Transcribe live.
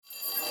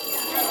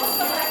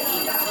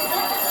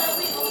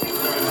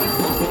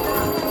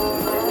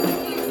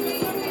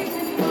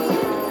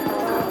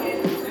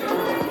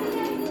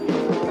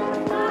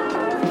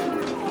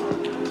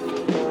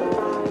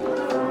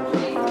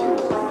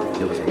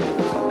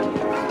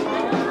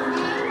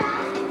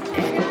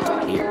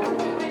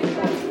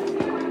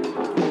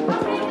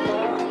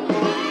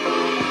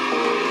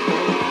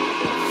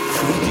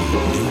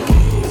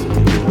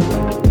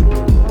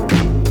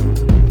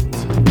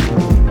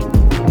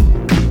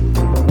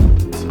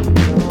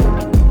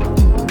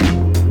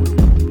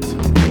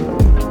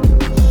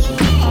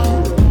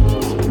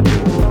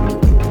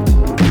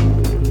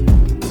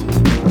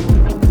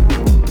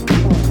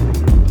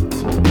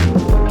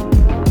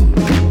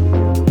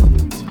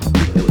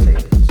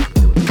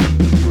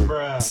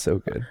So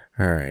good.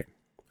 All right.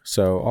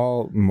 So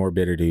all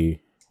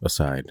morbidity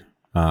aside,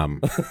 I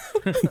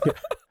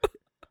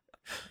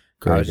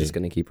was just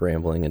going to keep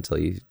rambling until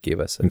you gave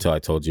us until I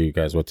told you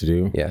guys what to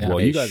do. Yeah. Well,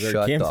 Hey, you guys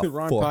shut came to the the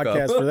wrong fuck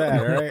podcast up. for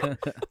that, all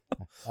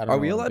right? Are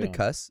we allowed to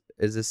cuss?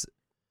 Is this...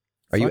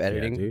 Are you Fuck yeah,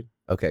 editing? dude.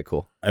 Okay,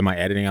 cool. Am I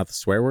editing out the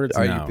swear words?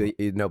 Are No.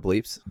 you no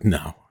bleeps?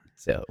 No.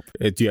 So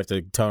Do you have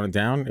to tone it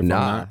down? If I'm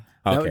nah.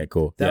 not? Okay,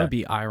 cool. That Yeah. would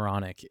be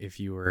ironic if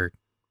you were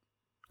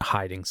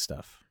hiding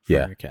stuff from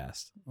Yeah. your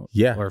cast.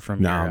 Yeah. Or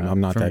from No, your,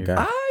 I'm not that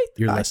guy.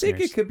 your I think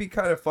listeners. it could be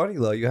kind of funny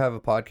though. You have a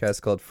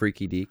podcast called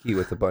Freaky Deaky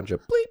with a bunch of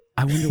bleep.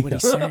 I wonder what he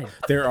said.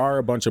 There are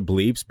a bunch of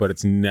bleeps, but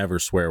it's never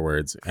swear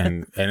words,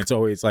 and it's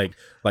always like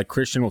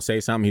Christian will say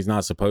something he's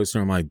not supposed to.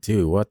 I'm like,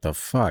 dude, what the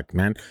fuck,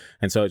 man?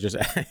 And so it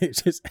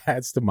just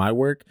adds to my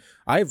work.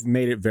 I've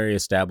made it very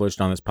established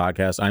on this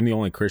podcast. I'm the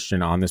only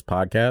Christian on this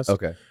podcast.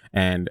 Okay.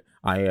 And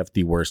I have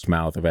the worst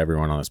mouth of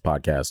everyone on this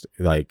podcast.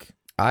 Like,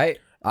 and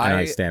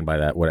I stand by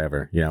that.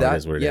 Whatever, it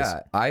is what it is.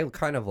 Yeah, I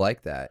kind of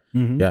like that.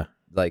 Mhm. Yeah.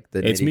 Like the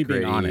It's me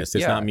being nitty-gritty. honest.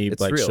 It's Yeah, not me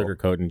it's like real.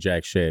 sugarcoating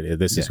jack shit.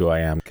 This is who I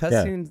am.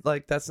 Cussing,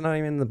 like that's not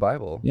even in the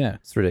Bible. Yeah.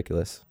 It's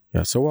ridiculous.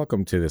 Yeah. So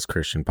welcome to this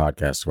Christian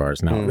podcast of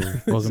ours. No.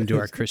 Welcome to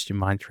our Christian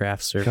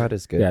Minecraft server. God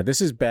is good. Yeah,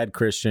 this is Bad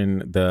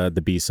Christian,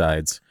 the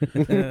B-sides.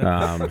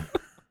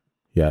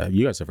 Yeah,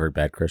 you guys have heard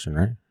Bad Christian,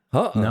 right?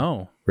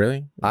 No.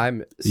 Really?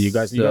 You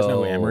guys know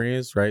who Emery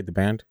is, right? The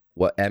band?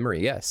 What,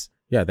 Emery? Yes.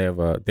 Yeah, they've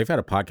had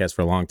a podcast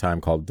for a long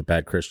time called the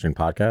Bad Christian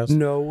Podcast.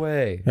 No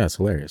way. Yeah, it's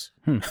hilarious.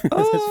 Oh,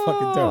 It's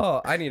fucking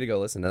dope. I need to go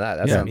listen to that.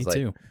 That Yeah, sounds Me like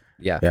too.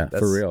 yeah, Yeah, that's-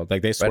 for real.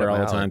 Like they swear up all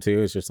my the time alley.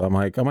 too. It's just I'm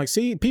like,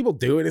 see, people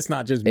do it. It's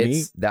not just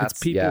me. That's It's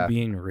people yeah.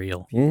 being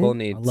real. People Mhm.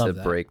 need I love to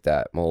that. break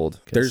that mold.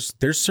 'cause-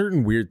 There's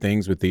certain weird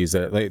things with these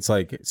that it's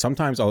like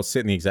sometimes I'll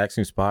sit in the exact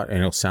same spot and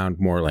it'll sound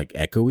more like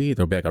echoey.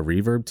 There'll be like a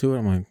reverb to it.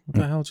 I'm like, what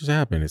the hell just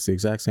happened? It's the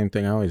exact same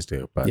thing I always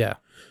do. But Yeah.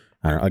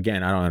 I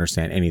don't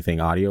understand anything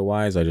audio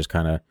wise. I just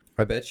kind of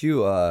I bet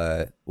you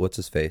what's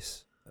his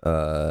face?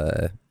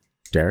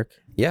 Derek.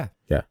 Yeah.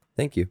 Yeah.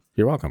 Thank you.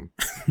 You're welcome.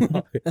 How did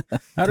I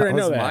That know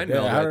was that? mind Yeah,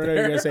 meld how right did I know you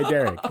there. were gonna say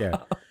Derek? Yeah.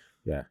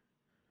 Yeah.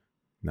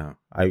 No.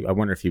 I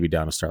wonder if you'd be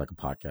down to start like a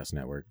podcast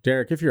network.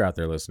 Derek, if you're out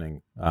there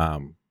listening,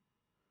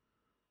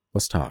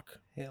 let's talk.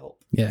 Help.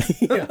 Yeah.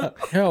 Yeah.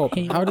 Help.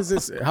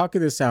 How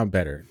could this sound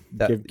better?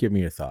 That- Give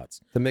me your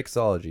thoughts. The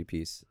mixology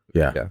piece.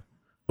 Yeah. Yeah.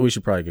 We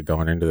should probably get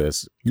going into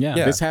this. Yeah.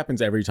 Yeah. This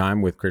happens every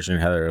time with Christian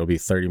and Heather. It'll be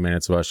 30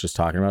 minutes of us just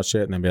talking about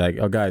shit and then be like,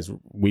 oh, guys,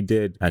 we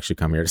did actually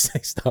come here to say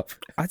stuff.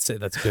 I'd say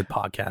that's a good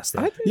podcast.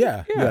 I think,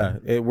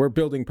 Yeah. We're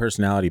building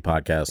personality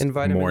podcast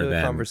Invite him more into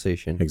than the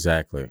conversation.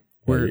 Exactly.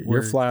 We're You're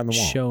a fly on the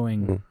wall.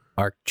 showing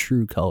our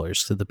true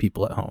colors to the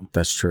people at home.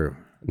 That's true.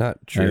 Not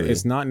And true.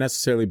 it's not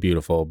necessarily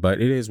beautiful,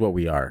 but it is what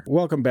we are.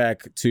 Welcome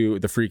back to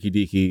the Freaky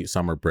Deaky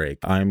summer break.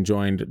 I'm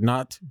joined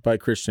not by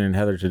Christian and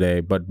Heather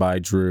today, but by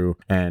Drew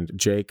and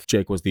Jake.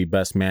 Jake was the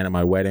best man at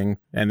my wedding,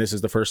 and this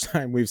is the first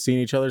time we've seen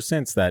each other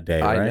since that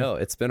day, I right? know.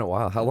 It's been a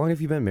while. How long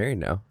have you been married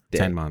now?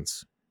 10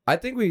 months. I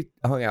think we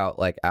hung out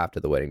like after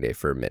the wedding day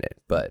for a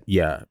minute, but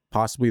Yeah,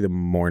 possibly the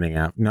morning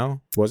after.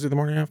 No? Was it the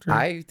morning after?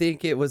 I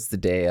think it was the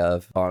day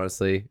of,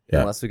 honestly,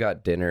 Yeah. unless we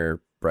got dinner,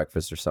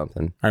 breakfast or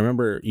something. I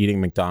remember eating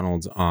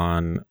McDonald's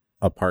on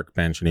a park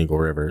bench in Eagle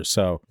River.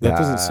 So that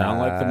doesn't sound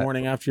like the That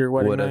morning after your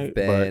wedding Would have night,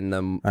 been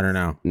the but I don't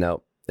know.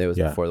 nope. It was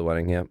Yeah. before the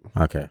wedding. Yep.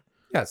 Okay.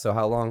 Yeah. So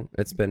how long?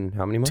 It's been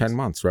how many months? 10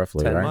 months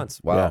roughly, 10 right? months.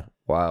 Wow. Yeah.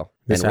 Wow.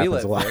 This and we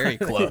happens live a lot. very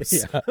close.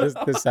 Yeah,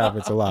 this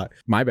happens a lot.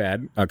 My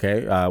bad. Okay.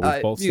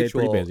 We've both stayed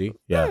pretty mutual- busy.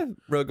 Yeah.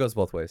 Road goes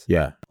both ways.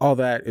 Yeah. All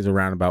that is a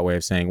roundabout way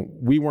of saying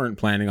we weren't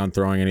planning on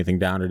throwing anything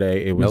down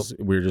today. It was,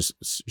 we were just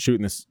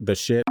shooting the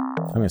shit.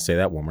 I'm going to say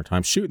that one more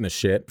time. Shooting the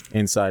shit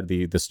inside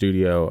the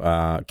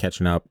studio,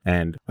 catching up.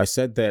 And I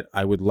said that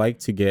I would like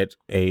to get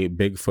a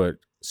Bigfoot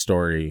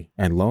story.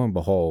 And lo and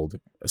behold,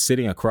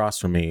 sitting across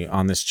from me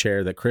on this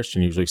chair that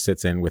Christian usually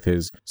sits in with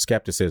his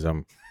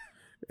skepticism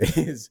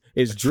is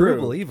True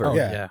Drew. believer. Oh,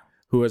 Yeah. yeah.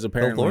 Who has The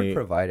apparently...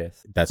 Lord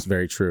provideth. That's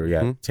very true.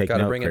 Yeah. Mhm. Take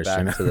Gotta note, bring it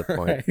Christian. back to the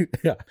point. Right.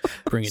 Yeah.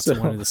 Bring it So- to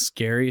one of the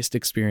scariest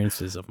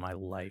experiences of my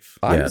life.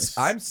 Yes.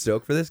 I'm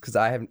stoked for this because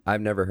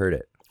I've never heard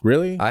it.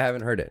 Really? I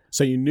haven't heard it.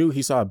 So you knew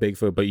he saw a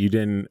Bigfoot, but you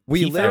didn't. We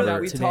He found literally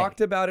out we today. talked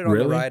about it on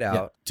Really? the ride Yeah.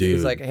 out. Dude.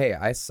 He's like, "Hey,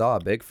 I saw a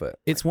Bigfoot."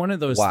 It's one of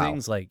those Wow.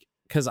 things like,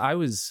 because I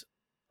was,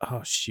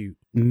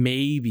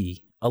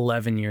 maybe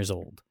 11 years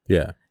old.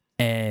 Yeah.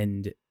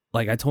 And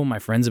like I told my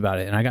friends about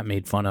it and I got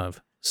made fun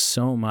of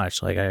so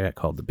much. Like I got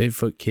called the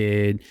Bigfoot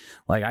kid.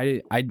 Like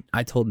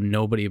I told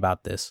nobody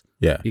about this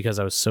Yeah. because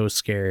I was so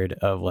scared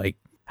of like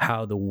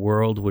how the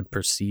world would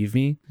perceive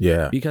me,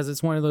 Yeah. because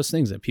it's one of those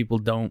things that people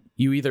don't,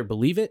 you either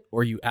believe it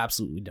or you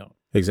absolutely don't.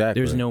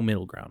 Exactly. There's no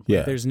middle ground. Yeah.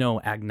 Like, there's no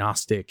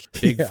agnostic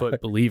Bigfoot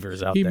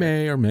believers out He there.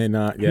 may or may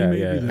not. Yeah. He may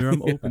Yeah. be there.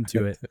 I'm open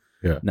to it.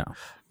 Yeah. No.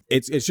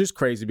 it's just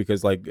crazy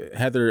because like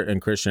Heather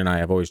and Christian and I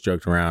have always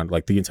joked around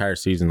like the entire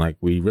season, like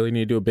we really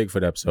need to do a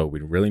Bigfoot episode. We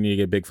really need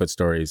to get Bigfoot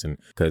stories. And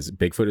because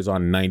Bigfoot is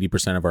on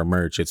 90% of our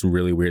merch, it's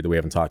really weird that we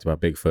haven't talked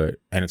about Bigfoot.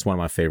 And it's one of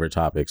my favorite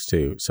topics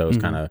too. So it's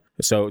kind of,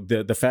 so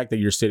the fact that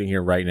you're sitting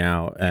here right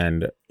now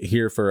and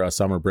here for a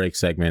summer break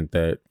segment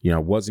that, you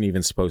know, wasn't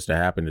even supposed to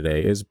happen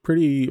today is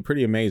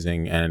pretty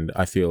amazing. And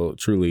I feel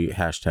truly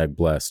hashtag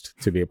blessed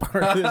to be a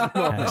part of this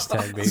moment.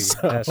 Hashtag, baby.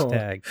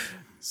 Hashtag.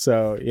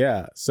 So,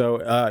 yeah.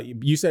 So,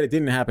 you said it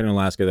didn't happen in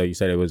Alaska, though. You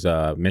said it was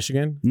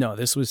Michigan? No,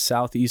 this was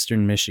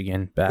southeastern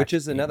Michigan. Which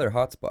is another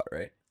hotspot,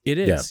 right? It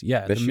is,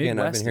 yeah. Michigan,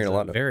 the I've been hearing a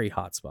lot of. Very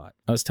hot spot.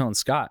 I was telling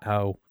Scott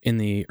how in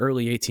the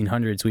early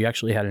 1800s, we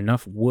actually had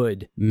enough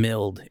wood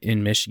milled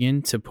in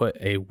Michigan to put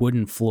a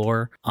wooden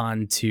floor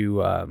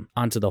onto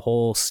the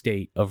whole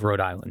state of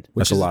Rhode Island,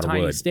 which That's is a lot a of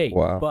tiny wood. state.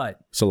 Wow. But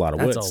It's a lot of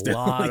wood. that's a still.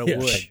 lot of Yeah.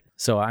 wood.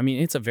 So, I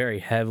mean, it's a very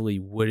heavily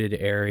wooded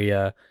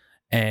area.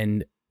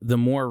 And the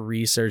more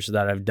research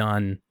that I've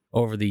done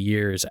over the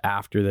years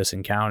after this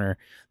encounter,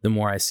 the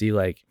more I see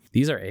like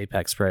these are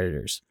apex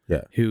predators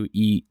who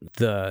eat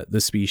the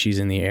species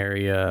in the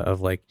area of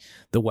like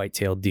the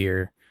white-tailed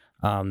deer.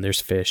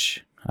 There's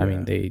fish. I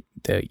mean, they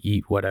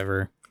eat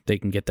whatever they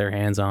can get their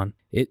hands on.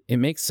 It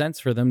makes sense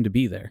for them to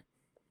be there.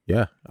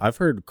 Yeah, I've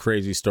heard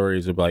crazy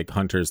stories of like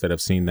hunters that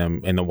have seen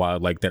them in the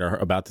wild, like that are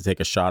about to take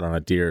a shot on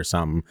a deer or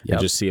something, and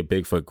just see a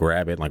Bigfoot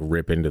grab it and like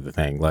rip into the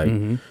thing. Like,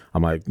 I'm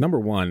like, number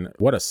one,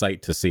 what a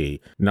sight to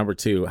see. Number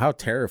two, how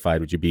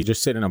terrified would you be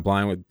just sitting in a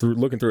blind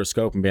looking through a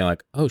scope and being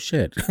like, oh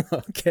shit,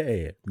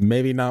 okay,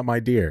 maybe not my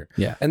deer.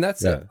 Yeah, And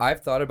that's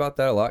I've thought about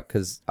that a lot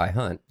because I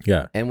hunt.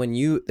 Yeah, And when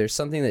there's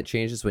something that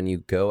changes when you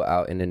go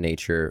out into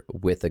nature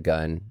with a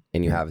gun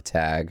and you have a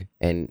tag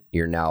and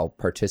you're now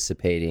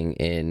participating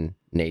in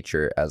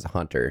nature as a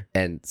hunter,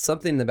 and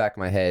something in the back of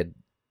my head,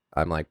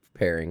 I'm like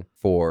preparing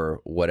for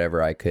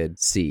whatever I could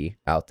see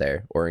out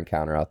there or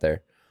encounter out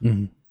there.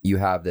 You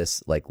have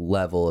this like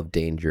level of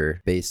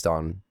danger based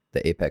on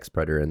the apex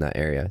predator in that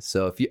area.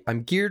 So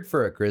I'm geared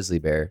for a grizzly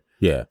bear.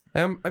 yeah,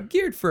 I'm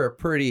geared for a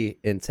pretty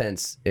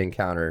intense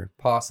encounter,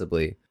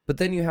 possibly. But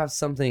then you have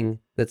something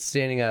that's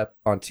standing up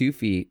on 2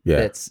 feet,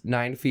 that's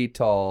 9 feet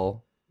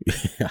tall,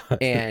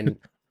 and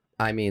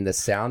I mean, the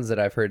sounds that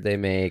I've heard they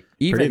make,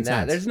 even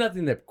that, there's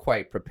nothing that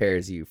quite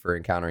prepares you for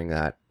encountering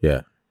that.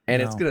 Yeah.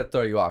 And it's going to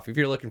throw you off if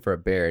you're looking for a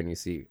bear and you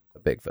see a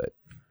Bigfoot.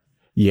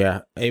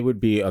 Yeah, it would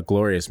be a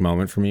glorious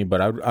moment for me,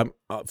 but I'm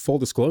full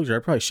disclosure,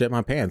 I'd probably shit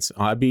my pants.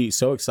 I'd be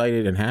so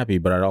excited and happy,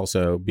 but I'd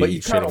also be But you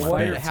kind shitting of my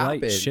want it to pants.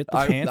 happen. like shit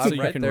the pants so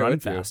you can run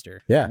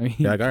faster. Yeah, I mean,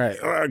 you're like,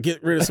 all right,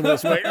 get rid of some of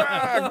this weight.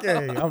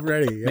 Okay, I'm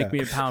ready. Yeah. make me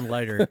a pound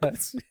lighter.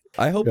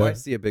 I hope I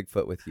see a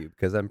Bigfoot with you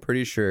because I'm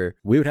pretty sure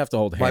We would have to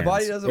hold hands. my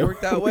body doesn't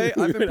work that way.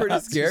 I've been pretty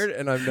scared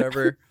and I've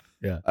never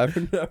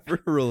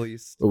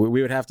released.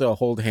 We would have to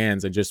hold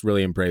hands and just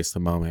really embrace the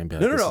moment. And be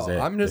like, No. "This is it.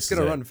 I'm This just is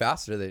going to it." run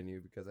faster than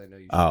you because I know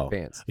you shit Oh, your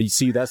pants. you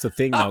see, that's the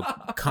thing, though.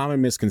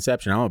 Common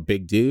misconception. I'm a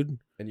big dude.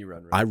 And you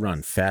run really I fast.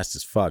 run fast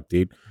as fuck,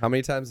 dude. How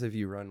many times have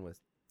you run with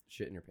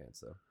shit in your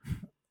pants, though?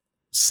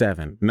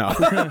 7. No.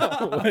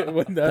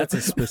 That's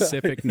a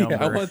specific number.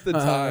 I want the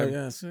time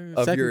of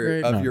Second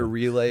your grade? No.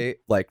 relay,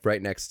 like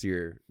right next to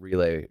your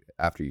relay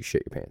after you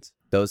shit your pants.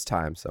 Those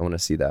times, I want to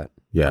see that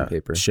on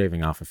paper.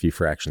 Shaving off a few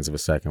fractions of a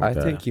second. I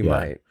think you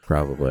might.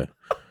 Probably.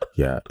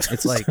 Yeah.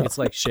 It's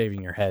like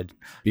shaving your head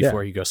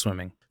before you go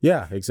swimming.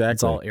 Yeah, exactly.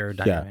 It's all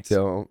aerodynamics.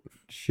 Don't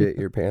shit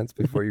your pants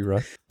before you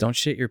run. Don't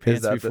shit your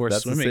pants before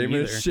that's swimming the same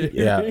either. as shit.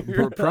 Yeah,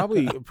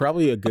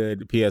 probably a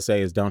good PSA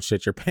is don't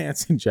shit your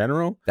pants in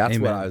general. That's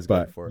Amen. what I was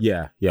going But for.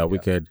 yeah, we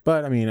could.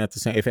 But I mean, at the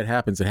same, if it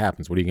happens, it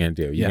happens. What are you gonna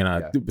do? You're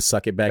gonna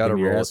suck it back Gotta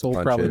into your roll with the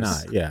asshole? Probably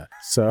punches. not. Yeah.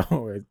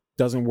 So it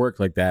doesn't work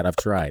like that. I've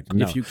tried.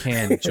 No. If you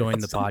can, join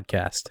the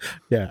podcast.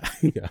 Yeah.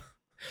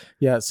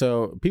 Yeah,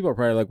 so people are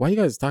probably like, "Why are you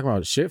guys talking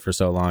about shit for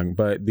so long?"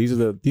 But these are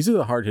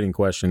the hard hitting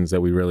questions that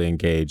we really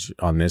engage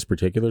on this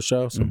particular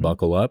show. So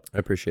buckle up. I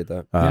appreciate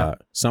that.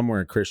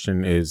 Somewhere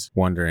Christian is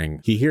wondering.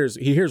 He hears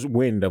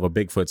wind of a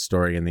Bigfoot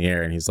story in the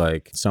air, and he's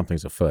like,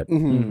 "Something's afoot."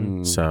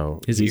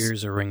 So His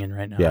ears are ringing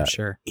right now, Yeah. I'm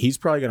sure. He's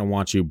probably gonna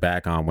want you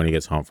back on when he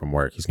gets home from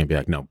work. He's gonna be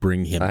like, "No,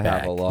 bring him I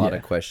back." have a lot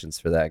of questions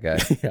for that guy.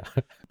 Yeah.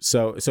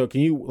 So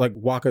can you like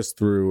walk us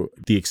through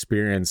the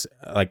experience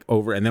like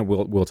over, and then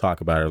we'll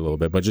talk about it a little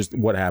bit. But just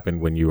what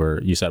happened when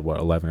you said what,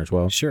 11 or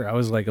 12? Sure. I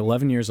was like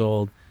 11 years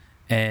old,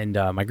 and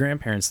my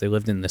grandparents, they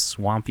lived in this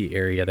swampy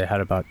area. They had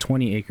about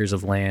 20 acres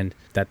of land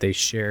that they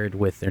shared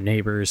with their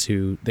neighbors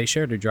who they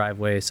shared a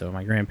driveway. So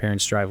my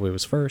grandparents' driveway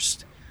was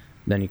first.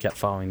 Then you kept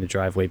following the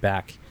driveway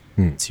back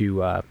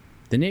to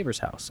the neighbor's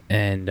house.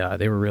 And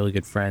they were really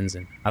good friends.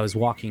 And I was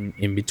walking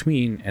in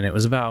between, and it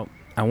was about,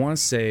 I want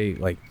to say,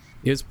 like,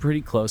 it was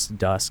pretty close to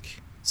dusk.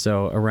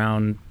 So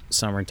around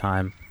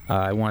summertime,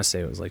 I want to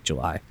say it was like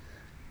July.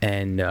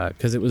 And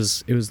because it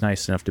was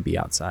nice enough to be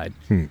outside.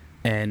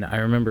 And I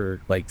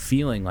remember like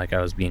feeling like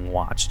I was being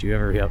watched. Do you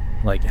ever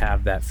like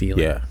have that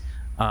feeling? Yeah.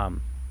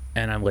 And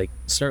I'm like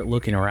start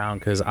looking around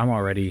because I'm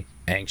already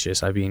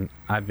anxious. I've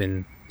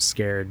been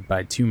scared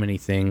by too many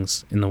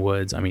things in the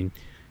woods. I mean,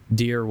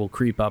 deer will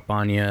creep up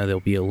on you. There'll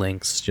be a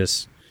lynx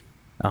just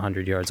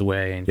 100 yards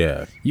away,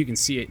 and you can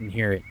see it and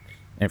hear it,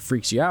 and it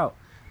freaks you out.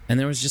 And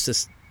there was just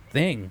this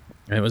thing,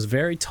 and it was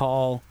very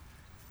tall,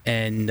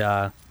 and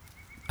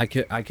I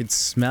could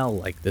smell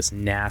like this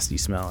nasty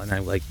smell,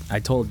 and I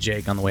told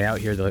Jake on the way out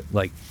here that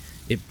like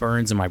it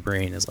burns in my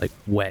brain as like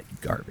wet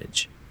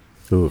garbage.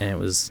 Ooh. And it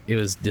was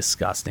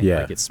disgusting.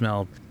 Yeah. Like it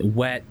smelled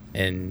wet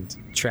and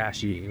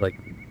trashy. Like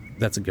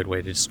that's a good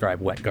way to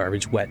describe wet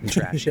garbage, wet and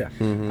trashy. Yeah,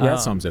 that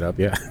sums it up.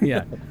 Yeah,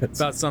 yeah,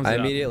 about sums it I up.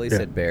 immediately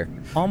said bear.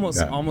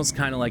 Almost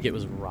kind of like it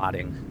was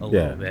rotting a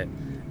little bit,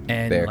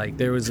 and bear. like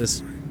there was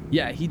this.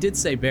 Yeah, he did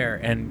say bear,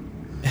 and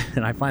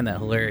I find that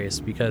hilarious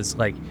because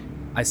like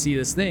I see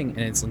this thing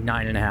and it's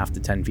 9.5 to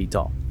 10 feet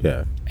tall.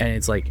 Yeah, and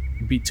it's like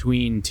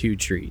between two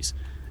trees,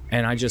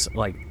 and I just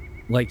like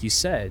you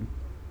said,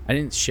 I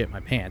didn't shit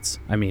my pants.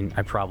 I mean,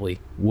 I probably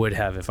would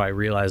have if I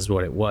realized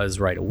what it was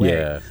right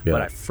away.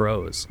 But I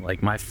froze.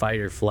 Like my fight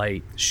or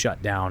flight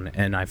shut down,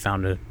 and I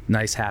found a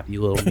nice, happy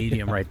little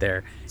medium right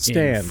there.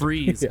 Stand.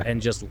 Freeze and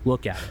just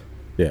look at it.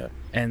 Yeah.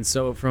 And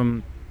so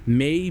from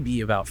maybe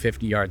about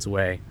 50 yards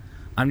away,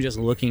 I'm just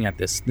looking at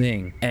this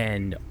thing,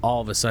 and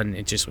all of a sudden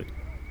it just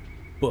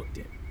booked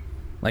it.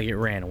 Like it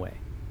ran away.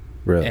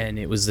 Really? And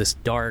it was this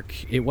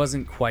dark, it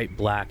wasn't quite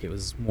black. It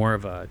was more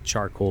of a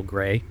charcoal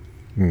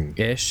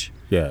gray-ish.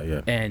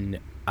 Yeah. And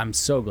I'm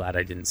so glad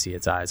I didn't see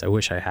its eyes. I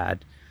wish I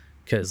had,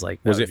 because like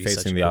was it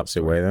facing the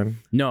opposite way then?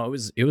 No,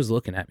 it was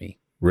looking at me.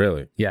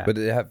 Really? Yeah. But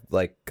did it have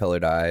like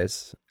colored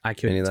eyes? I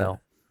couldn't tell.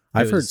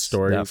 I've heard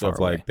stories of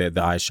like the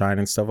eye shine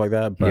and stuff like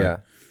that.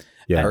 But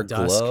yeah. Or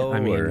glow.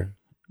 I mean, or...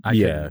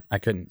 I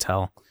couldn't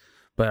tell.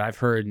 But I've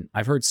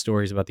heard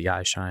stories about the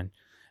eye shine,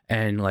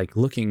 and like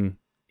looking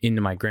into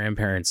my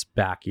grandparents'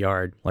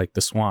 backyard, like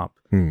the swamp.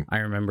 I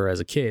remember as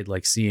a kid,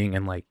 like seeing,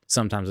 and like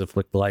sometimes I'd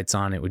flick the lights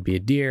on, it would be a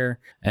deer,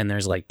 and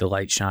there's like the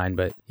light shine.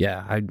 But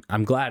yeah,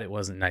 I'm glad it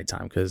wasn't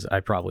nighttime, because I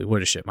probably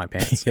would have shit my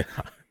pants.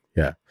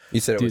 Yeah. You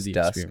said it was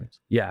dusk.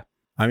 Yeah.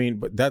 I mean,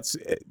 but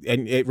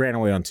and it ran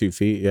away on 2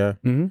 feet. Yeah.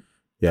 Mm-hmm.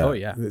 Yeah. Oh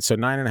yeah. So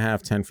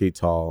 9.5, 10 feet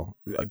tall,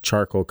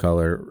 charcoal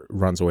color,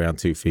 runs away on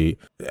 2 feet.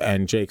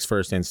 And Jake's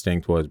first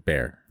instinct was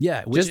bear.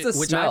 Yeah. Which I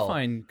smell,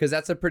 find, because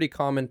that's a pretty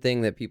common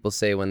thing that people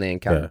say when they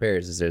encounter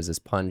bears, is there's this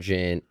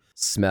pungent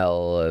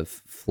smell of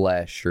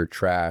flesh or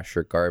trash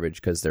or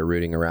garbage because they're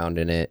rooting around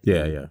in it.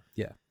 Yeah.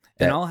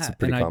 That's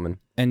pretty common.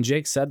 And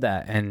Jake said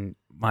that, and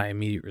my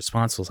immediate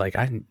response was like,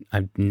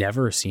 I've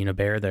never seen a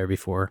bear there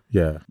before.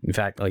 Yeah. In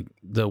fact, like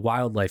the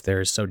wildlife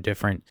there is so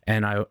different,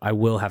 and I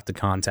will have to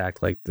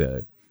contact like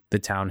the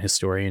town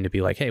historian to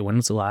be like, hey, when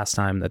was the last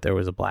time that there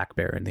was a black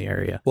bear in the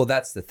area? Well,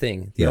 that's the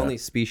thing. The only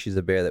species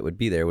of bear that would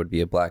be there would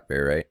be a black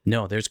bear, right?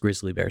 No, there's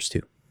grizzly bears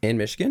too. In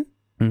Michigan?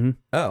 Mm-hmm.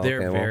 Oh,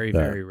 they're okay,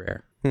 very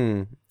rare.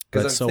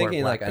 Because I'm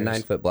thinking like bears.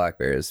 a 9-foot black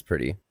bear is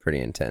pretty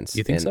intense.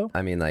 You think so?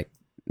 I mean, like,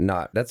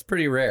 that's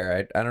pretty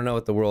rare. I don't know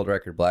what the world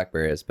record black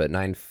bear is, but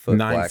 9-foot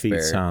 9 black feet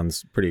bear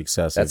sounds pretty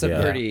excessive. That's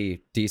a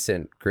pretty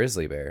decent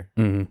grizzly bear.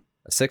 Mm-hmm.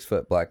 A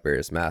 6-foot black bear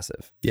is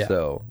massive. Yeah.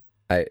 So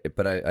I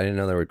didn't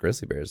know there were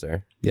grizzly bears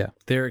there. Yeah,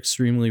 they're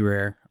extremely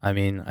rare. I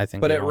mean, I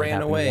think. But they it only ran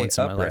happen away once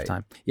in my upright.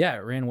 lifetime. Yeah, it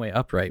ran away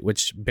upright,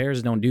 which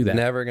bears don't do that.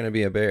 Never gonna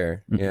be a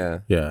bear. Yeah.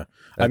 Yeah.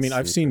 I mean,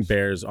 I've seen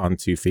bears on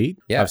 2 feet.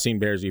 Yeah. I've seen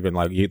bears even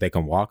like they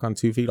can walk on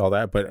 2 feet, all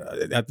that. But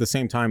at the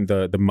same time,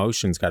 the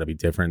motion's got to be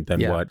different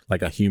than what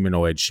like a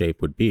humanoid shape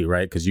would be,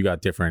 right? Because you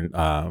got different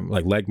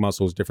like leg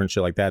muscles, different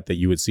shit like that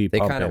you would see. They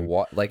kind of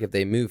walk, like if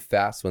they move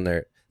fast when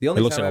they're. The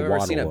only time I've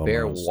ever seen a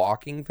bear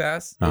walking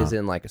fast is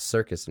in like a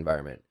circus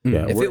environment.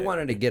 Yeah. If it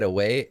wanted to get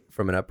away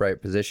from an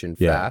upright position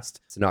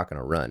fast, it's not going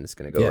to run. It's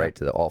going to go right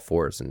to the all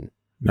fours. And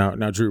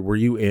now, Drew, were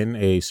you in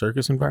a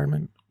circus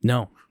environment?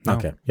 No.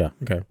 Okay. Yeah.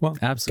 Okay. Well,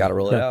 absolutely. Got to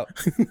roll it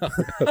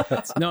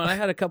out. No, and I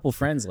had a couple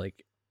friends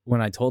like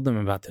when I told them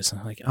about this,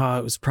 I'm like, oh,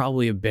 it was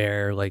probably a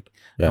bear. Like,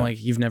 I'm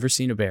like, you've never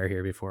seen a bear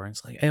here before. And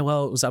it's like, hey,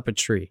 well, it was up a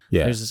tree.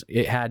 Yeah.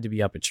 It had to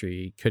be up a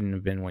tree. It couldn't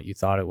have been what you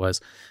thought it was.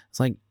 It's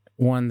like,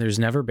 one, there's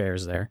never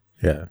bears there.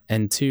 Yeah.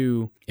 And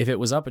two, if it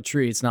was up a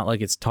tree, it's not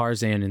like it's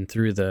Tarzaning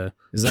through the.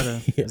 Is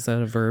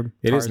that a verb?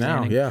 It is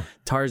now. Yeah.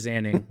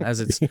 Tarzaning as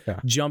it's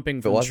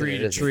jumping from tree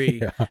to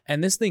tree,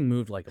 and this thing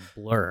moved like a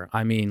blur.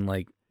 I mean,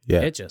 like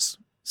it just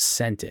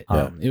sent it.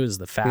 It was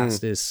the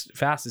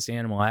fastest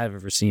animal I've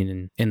ever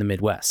seen in the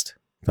Midwest.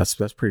 That's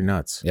pretty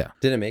nuts. Yeah.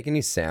 Did it make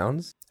any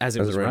sounds as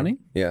it was running?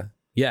 Yeah.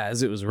 Yeah,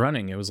 as it was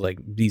running, it was like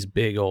these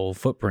big old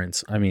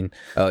footprints. I mean,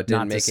 it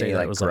didn't make any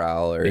like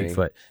growl or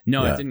Bigfoot.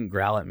 No, it didn't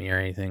growl at me or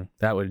anything.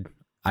 That would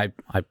I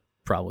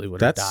probably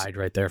would have died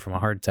right there from a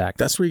heart attack.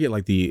 That's where you get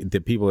like the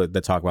people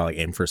that talk about like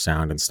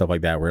infrasound and stuff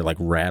like that, where it like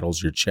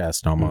rattles your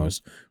chest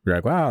almost. You're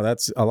like, wow,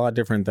 that's a lot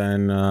different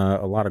than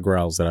a lot of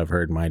growls that I've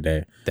heard in my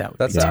day.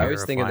 That's I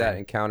always think of that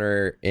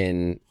encounter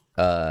in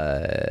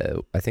I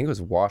think it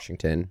was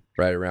Washington,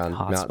 right around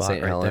Mount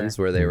St. Helens,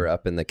 where they were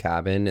up in the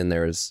cabin and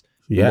there was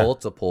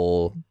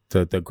multiple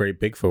the Great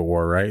Bigfoot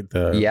War, right?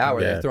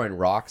 They're throwing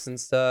rocks and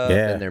stuff,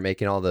 Yeah. and they're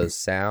making all those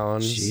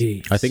sounds.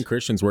 Jeez. I think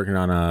Christian's working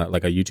on a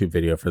YouTube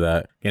video for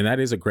that, and that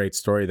is a great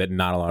story that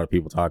not a lot of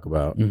people talk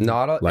about.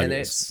 And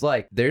it's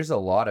like there's a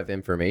lot of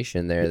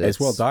information there. It's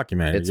well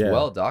documented. It's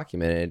well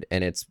documented,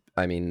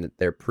 and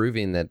they're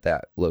proving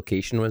that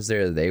location was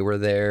there. They were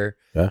there.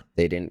 Yeah.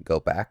 They didn't go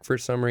back for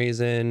some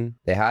reason.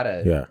 They had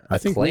I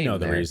think we know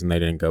the reason they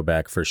didn't go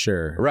back for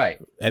sure. Right.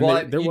 And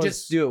you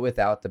just do it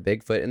without the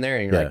Bigfoot in there,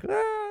 and you're like,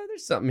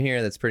 there's something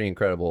here that's pretty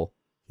incredible.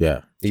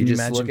 Yeah. You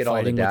just look at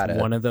all the data.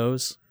 One of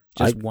those,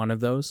 one of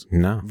those.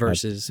 No.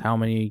 Versus how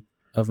many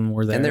of them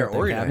were there? And they're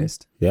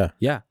organized. Yeah.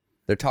 Yeah.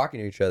 They're talking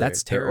to each other.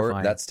 That's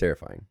terrifying. That's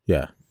terrifying.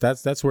 Yeah.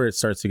 That's where it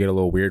starts to get a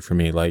little weird for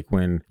me. Like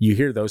when you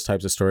hear those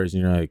types of stories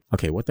and you're like,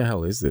 okay, what the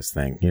hell is this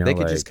thing? You know, they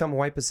could just come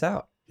wipe us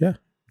out. Yeah.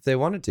 If they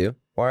wanted to.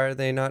 Why are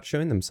they not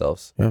showing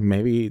themselves? Yeah,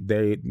 maybe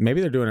they're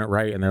doing it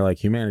right and they're like,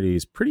 humanity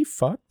is pretty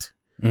fucked.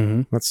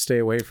 Mm-hmm. Let's stay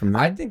away from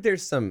that. I think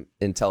there's some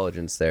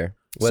intelligence there,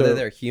 whether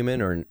they're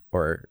human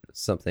or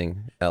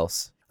something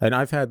else. And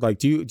I've had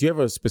do you have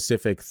a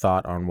specific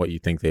thought on what you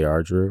think they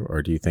are, Drew?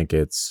 Or do you think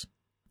it's,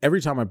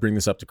 every time I bring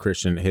this up to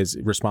Christian, his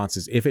response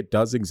is, if it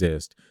does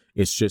exist,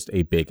 it's just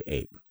a big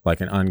ape,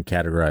 like an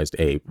uncategorized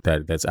ape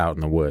that's out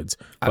in the woods.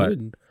 But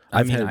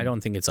I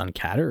don't think it's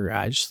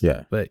uncategorized.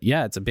 Yeah. But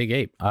yeah, it's a big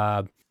ape.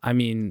 I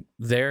mean,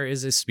 there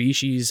is a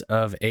species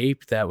of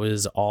ape that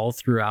was all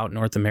throughout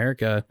North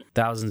America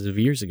thousands of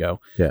years ago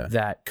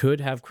that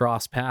could have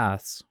crossed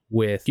paths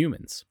with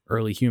humans,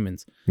 early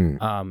humans,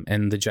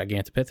 and the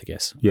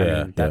Gigantopithecus.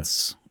 Yeah.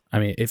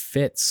 It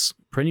fits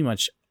pretty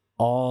much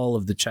all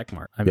of the check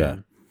mark. I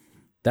mean,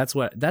 that's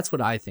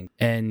what I think.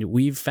 And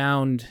we've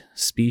found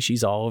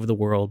species all over the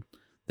world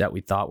that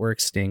we thought were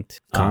extinct.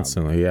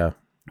 Constantly.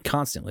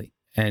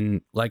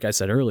 And like I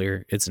said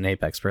earlier, it's an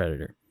apex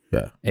predator.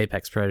 Yeah.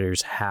 Apex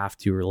predators have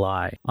to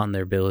rely on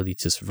their ability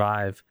to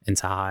survive and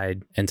to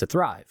hide and to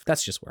thrive.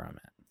 That's just where I'm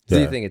at. Do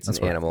you think it's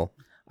an animal?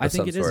 I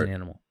think it is an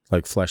animal.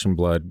 Like flesh and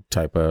blood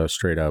type of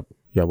straight up.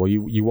 Yeah, well,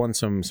 you won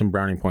some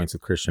brownie points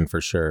with Christian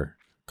for sure.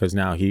 Because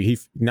now he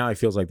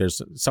feels like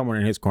there's someone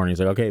in his corner.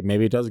 He's like, okay,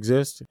 maybe it does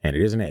exist, and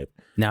it is an ape.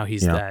 Now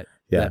he's that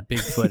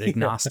Bigfoot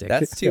agnostic.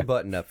 That's too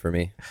buttoned up for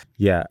me.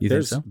 Yeah,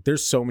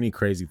 there's so many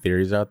crazy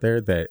theories out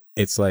there that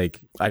it's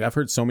like I've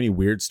heard so many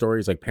weird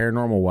stories, like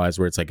paranormal wise,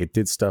 where it's like it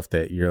did stuff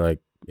that you're like,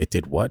 it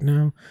did what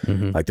now?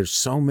 Mm-hmm. Like there's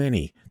so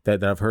many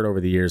that I've heard over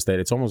the years that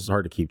it's almost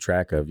hard to keep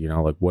track of. You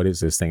know, like what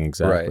is this thing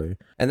exactly? Right.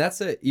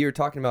 And you're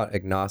talking about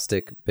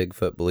agnostic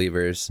Bigfoot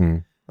believers.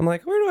 I'm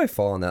like, where do I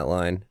fall on that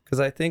line? Because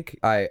I think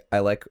I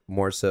like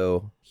more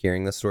so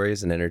hearing the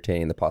stories and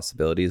entertaining the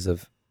possibilities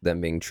of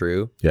them being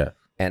true. Yeah.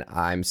 And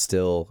I'm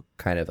still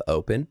kind of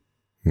open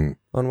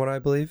on what I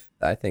believe.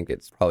 I think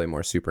it's probably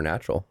more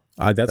supernatural.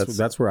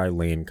 That's where I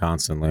lean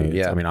constantly.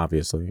 Yeah. I mean,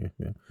 obviously.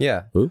 Yeah.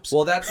 Yeah. Oops.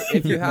 Well, that's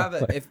if you have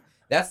if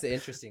that's the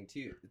interesting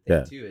thing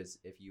too is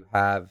if you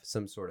have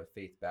some sort of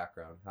faith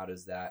background, how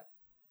does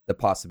the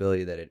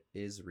possibility that it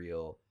is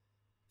real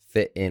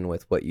fit in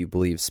with what you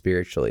believe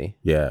spiritually?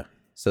 Yeah.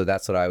 So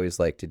that's what I always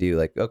like to do.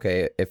 Like,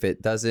 okay, if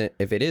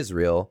it is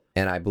real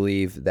and I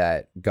believe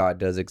that God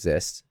does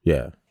exist,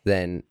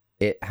 then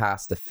it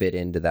has to fit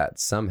into that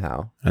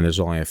somehow. And there's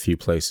only a few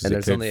places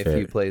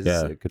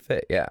it could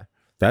fit. Yeah.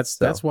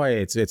 That's why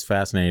it's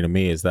fascinating to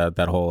me is that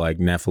whole like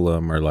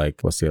Nephilim or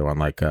like what's the other one,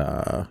 like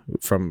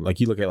from like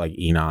you look at like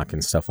Enoch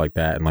and stuff like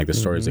that and like the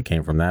stories that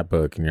came from that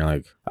book and you're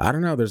like, I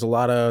don't know, there's a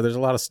lot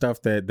of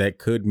stuff that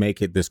could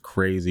make it this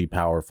crazy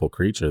powerful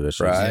creature that's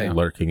just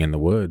lurking in the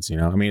woods, you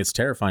know. I mean, it's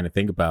terrifying to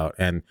think about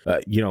and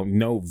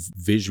no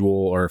visual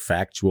or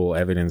factual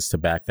evidence to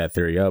back that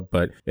theory up,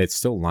 but it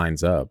still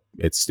lines up.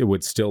 It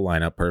would still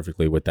line up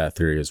perfectly with that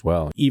theory as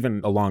well,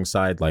 even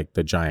alongside like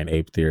the giant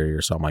ape theory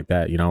or something like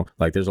that. You know,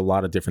 like there's a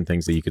lot of different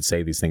things that you could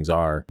say these things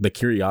are. The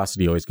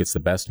curiosity always gets the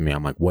best of me.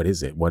 I'm like, what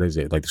is it? What is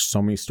it? Like there's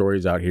so many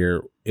stories out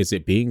here. Is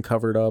it being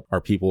covered up? Are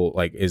people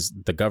like, is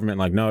the government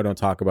like, no, don't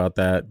talk about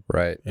that.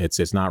 Right.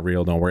 It's not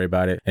real. Don't worry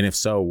about it. And if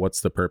so,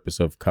 what's the purpose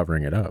of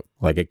covering it up?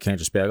 Like it can't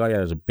just be like, oh yeah,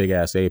 there's a big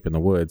ass ape in the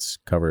woods,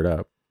 cover it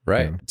up.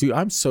 Right. You know? Dude,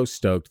 I'm so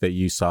stoked that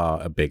you saw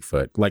a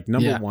Bigfoot. Like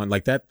number one,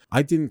 like that.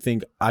 I didn't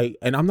think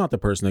and I'm not the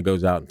person that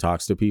goes out and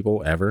talks to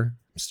people ever.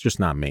 It's just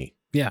not me.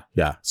 Yeah.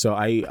 Yeah. So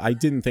I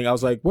didn't think, I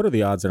was like, what are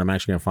the odds that I'm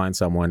actually going to find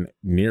someone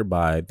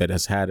nearby that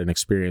has had an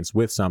experience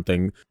with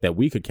something that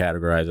we could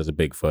categorize as a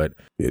Bigfoot?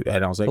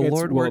 And I was like, the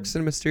Lord works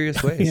in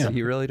mysterious ways. Yeah.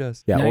 He really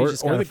does. Yeah. Now you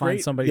just gotta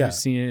find somebody who's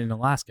seen it in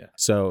Alaska.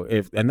 So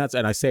and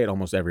I say it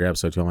almost every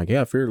episode too. I'm like,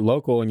 yeah, if you're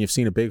local and you've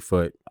seen a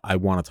Bigfoot, I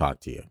want to talk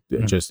to you.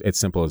 Just it's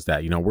simple as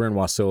that. You know, we're in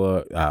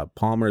Wasilla,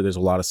 Palmer. There's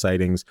a lot of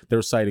sightings. There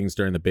were sightings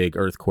during the big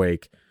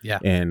earthquake. Yeah.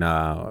 And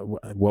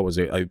what was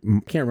it? I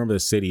can't remember the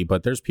city,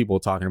 but there's people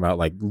talking about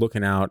like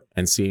looking out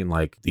and seeing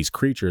like these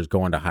creatures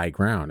going to high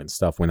ground and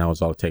stuff when that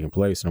was all taking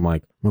place. And I'm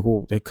like,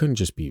 well, it couldn't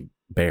just be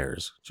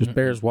bears, just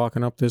bears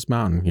walking up this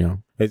mountain, you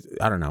know?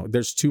 I don't know.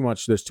 There's too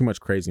much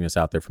craziness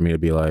out there for me to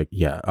be like,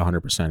 yeah,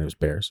 100% it was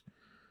bears.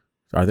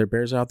 Are there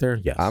bears out there?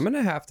 Yes. I'm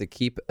gonna have to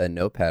keep a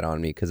notepad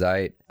on me because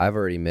I've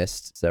already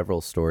missed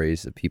several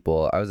stories of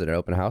people. I was at an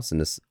open house and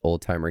this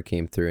old timer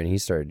came through and he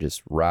started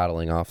just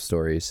rattling off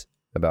stories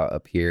about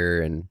up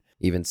here and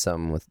even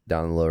some with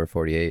down in the lower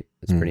 48.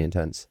 It's pretty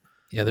intense.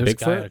 Yeah, there was a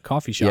guy at a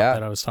coffee shop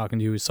that I was talking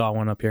to who saw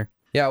one up here.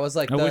 Yeah, it was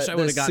like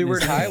the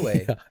Seward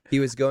Highway. Yeah. He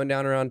was going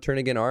down around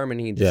Turnagain Arm, and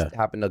he just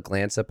happened to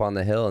glance up on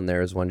the hill, and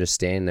there was one just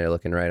standing there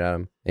looking right at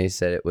him. And he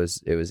said it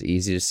was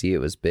easy to see. It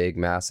was big,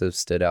 massive,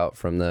 stood out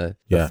from the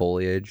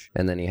foliage.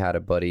 And then he had a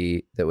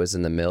buddy that was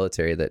in the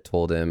military that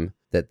told him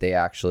that they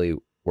actually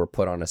were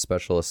put on a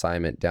special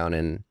assignment down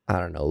in, I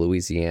don't know,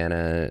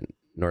 Louisiana,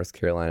 North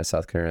Carolina,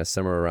 South Carolina,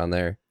 somewhere around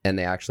there. And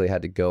they actually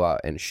had to go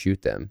out and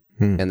shoot them.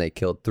 And they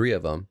killed 3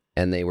 of them.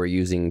 And they were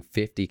using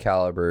 50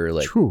 caliber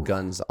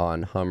guns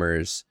on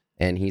Hummers.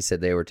 And he said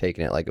they were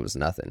taking it like it was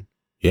nothing.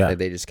 Yeah. Like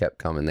they just kept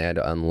coming. They had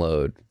to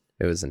unload.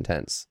 It was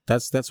intense.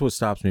 That's what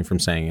stops me from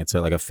saying it's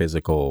like a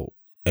physical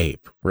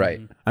ape.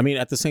 Right. I mean,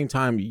 at the same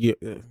time,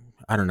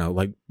 I don't know,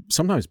 like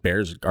sometimes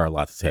bears are a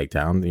lot to take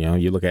down. You know,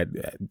 you look at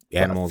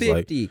animals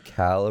 50 like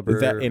caliber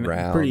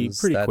rounds.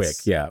 Pretty quick.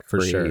 Yeah, for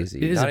sure. It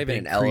is not even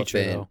an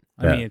elephant.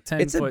 I mean,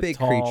 it's a big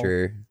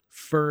creature.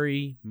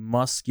 Furry,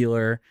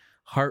 muscular.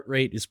 Heart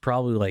rate is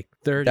probably like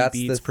 30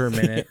 beats per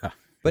minute.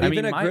 But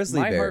even a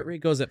grizzly bear. My heart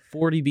rate goes at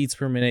 40 beats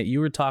per minute.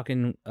 You were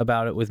talking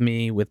about it with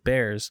me with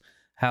bears,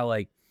 how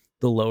like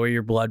the lower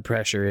your blood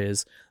pressure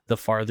is, the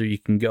farther you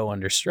can go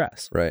under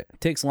stress. Right.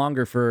 It takes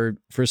longer for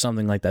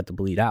something like that to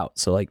bleed out.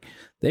 So like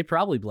they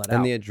probably bled out.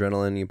 And the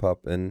adrenaline you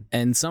pop in.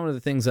 And some of the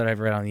things that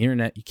I've read on the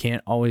internet, you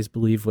can't always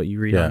believe what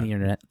you read on the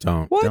internet.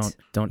 Don't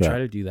try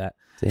to do that.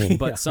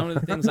 But some of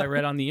the things I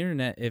read on the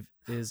internet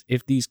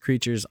if these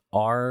creatures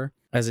are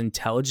as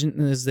intelligent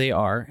as they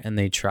are and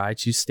they try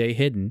to stay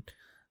hidden,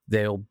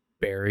 they'll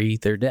bury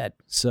their dead.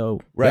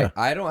 So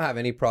I don't have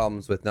any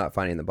problems with not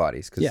finding the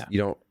bodies because you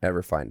don't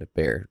ever find a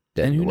bear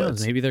dead. And who who knows?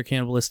 woods. Maybe they're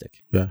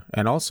cannibalistic. Yeah,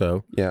 and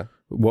also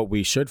what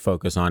we should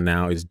focus on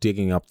now is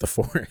digging up the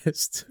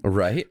forest.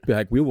 Right.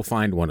 Like we will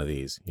find one of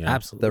these. You know?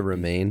 Absolutely. The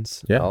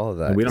remains. Yeah. All of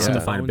that. And we don't have to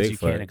the find a bones you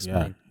Bigfoot. can't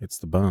explain. It's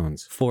the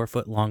bones.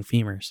 4-foot-long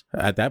femurs.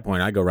 At that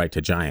point, I go right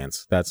to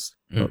giants. That's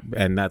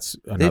another.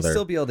 They'd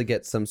still be able to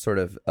get some sort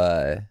of.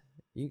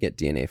 You get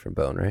DNA from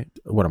bone, right?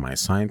 What am I, a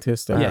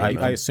scientist? Yeah,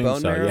 I assume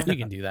bone so. marrow? Yeah. You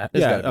can do that.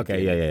 Yeah.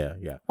 Okay.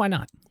 Yeah. Why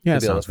not? Yeah. To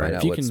be able to Sounds find right. out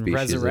If you what can species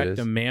it resurrect is.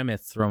 a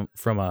mammoth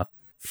from a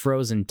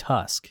frozen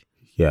tusk,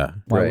 Yeah.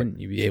 why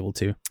wouldn't you be able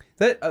to?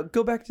 That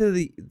go back to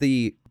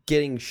the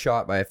getting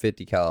shot by a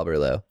 50 caliber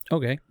though.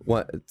 Okay.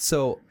 What?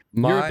 So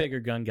You're a bigger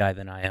gun guy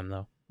than I am,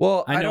 though.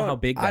 Well, I know how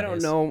big that I don't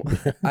is. know.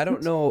 I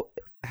don't know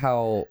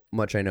how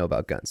much I know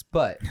about guns,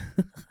 but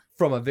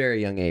from a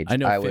very young age, I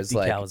know 50 was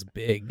like, cal is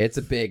big. it's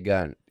a big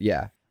gun.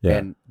 Yeah. Yeah.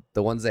 And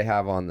the ones they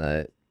have on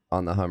the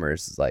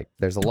Hummers is like,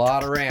 there's a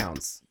lot of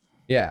rounds.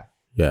 Yeah.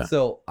 Yeah.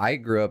 So I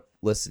grew up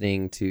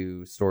listening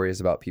to stories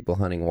about people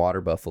hunting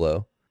water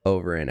buffalo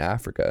over in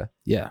Africa.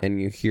 Yeah.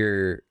 And you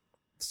hear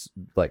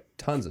like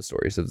tons of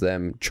stories of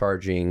them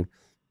charging,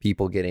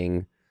 people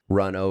getting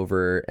run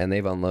over, and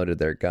they've unloaded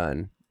their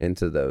gun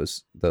into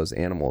those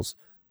animals.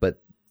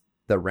 But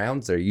the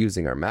rounds they're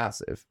using are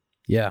massive.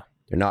 Yeah.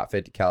 They're not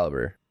 50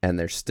 caliber, and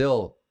they're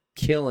still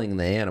killing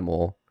the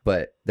animal,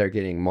 but they're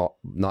getting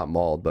not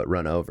mauled, but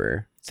run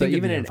over. So Think of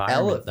even the an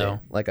environment, elephant, though.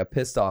 like a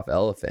pissed off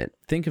elephant.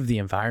 Think of the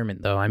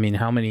environment, though. I mean,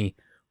 how many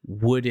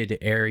wooded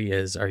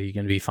areas are you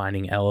going to be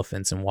finding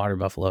elephants and water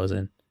buffaloes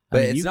in?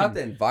 But it's not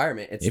the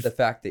environment. It's the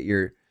fact that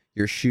you're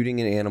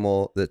shooting an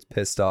animal that's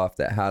pissed off,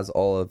 that has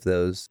all of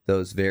those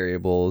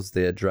variables,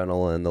 the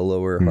adrenaline, the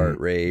lower heart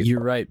rate.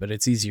 You're right, but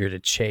it's easier to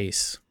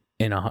chase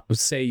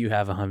say you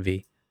have a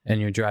Humvee and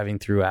you're driving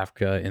through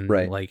Africa in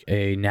like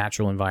a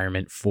natural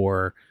environment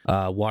for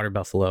water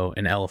buffalo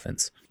and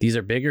elephants. These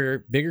are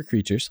bigger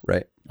creatures.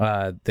 Right.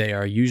 They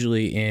are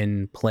usually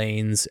in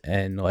plains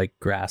and like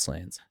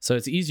grasslands. So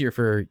it's easier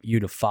for you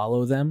to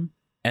follow them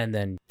and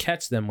then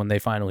catch them when they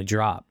finally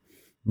drop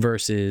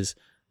versus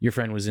your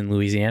friend was in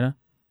Louisiana.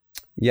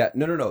 Yeah,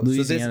 no.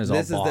 Louisiana's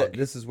So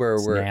this is where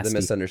the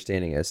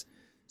misunderstanding is.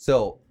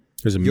 So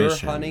There's a you're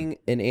mission. hunting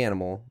an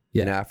animal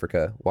in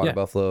Africa, water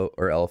buffalo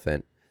or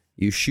elephant.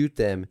 You shoot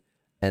them,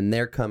 and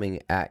they're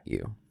coming at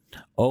you.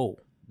 Oh,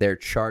 They're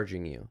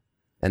charging you,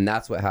 and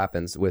that's what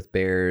happens with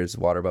bears,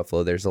 water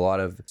buffalo. There's a lot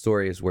of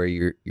stories where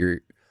you're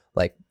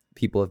like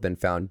people have been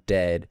found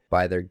dead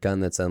by their gun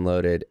that's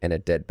unloaded and a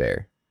dead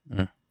bear.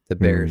 The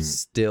bears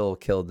still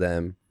killed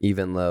them,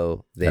 even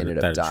though they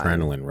ended up dying. That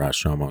adrenaline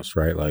rush almost,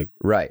 right? Like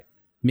Right.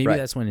 maybe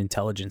that's when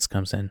intelligence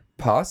comes in.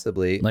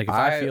 Possibly. Like if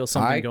I feel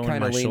something going in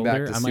my lean back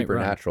shoulder, to I might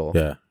run. Supernatural.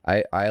 Yeah.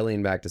 I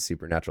lean back to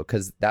Supernatural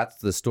because that's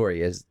the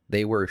story. Is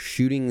they were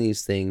shooting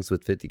these things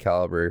with 50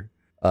 caliber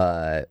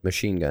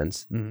machine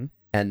guns,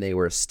 and they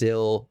were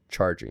still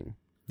charging.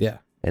 Yeah.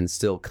 And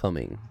still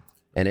coming.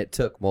 and it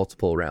took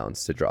multiple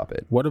rounds to drop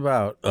it. What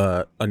about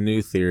a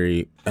new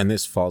theory, and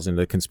this falls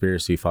into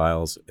conspiracy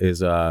files,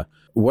 is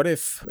what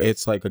if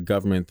it's like a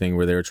government thing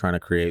where they were trying to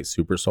create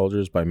super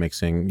soldiers by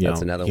mixing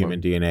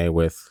human DNA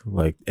with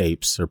like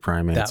apes or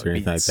primates or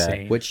anything like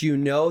that? Which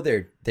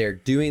they're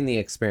doing the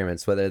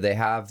experiments, whether they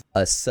have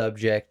a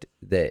subject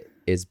that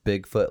is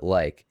Bigfoot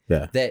like.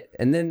 Yeah.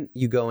 And then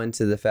you go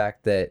into the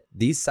fact that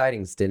these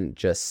sightings didn't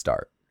just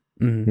start.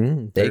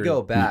 Mm-hmm. They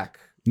go back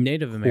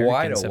Native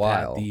Americans have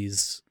while. had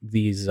these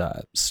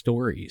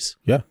stories.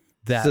 Yeah.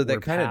 That So they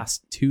were kind of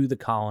passed to the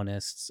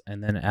colonists,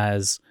 and then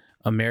as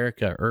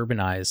America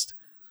urbanized,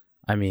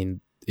 I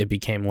mean, it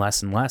became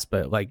less and less.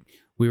 But like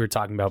we were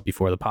talking about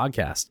before the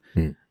podcast,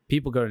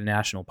 people go to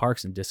national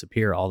parks and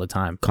disappear all the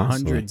time,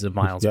 Constantly. hundreds of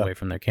miles away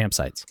from their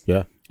campsites.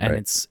 Yeah. And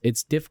Right.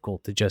 it's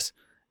difficult to just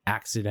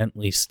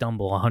accidentally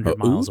stumble 100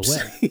 miles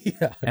away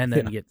Yeah. and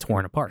then get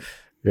torn apart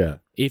Yeah.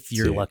 if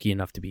you're See. lucky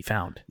enough to be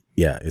found.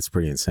 Yeah. It's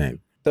pretty insane.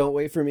 Don't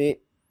wait for me.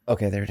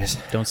 Okay, there it is.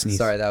 Don't sneeze.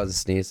 Sorry, that was a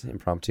sneeze,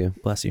 impromptu.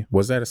 Bless you.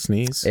 Was that a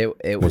sneeze? It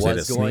Was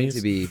was, it a going sneeze?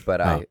 to be,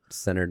 but I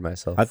centered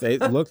myself.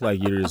 It looked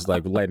like you were just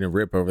like letting it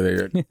rip over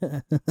there.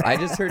 I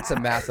just heard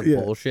some massive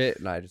bullshit,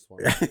 and I just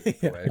wanted to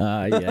get away.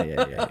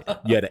 Yeah.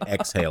 You had to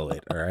exhale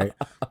it. All right.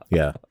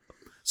 Yeah.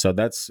 So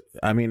that's,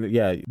 I mean,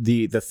 yeah,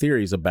 the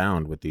theories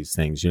abound with these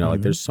things,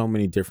 like there's so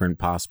many different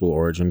possible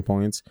origin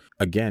points.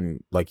 Again,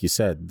 like you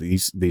said,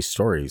 these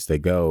stories, they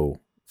go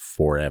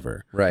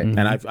forever. Right. And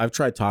I've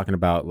tried talking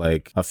about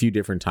like a few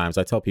different times.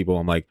 I tell people,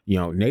 I'm like,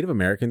 Native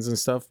Americans and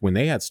stuff, when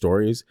they had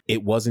stories,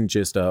 it wasn't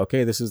just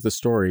okay, this is the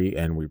story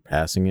and we're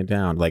passing it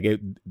down. Like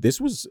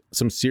this was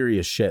some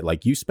serious shit.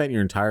 Like you spent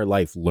your entire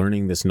life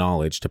learning this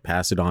knowledge to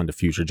pass it on to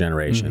future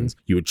generations.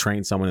 You would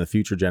train someone in the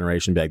future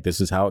generation, be like,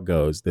 this is how it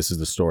goes, this is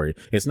the story.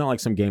 It's not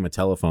like some game of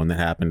telephone that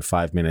happened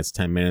 5 minutes,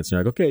 10 minutes, and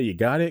you're like, okay, you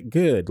got it,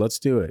 good, let's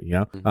do it.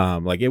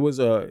 Like it was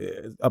a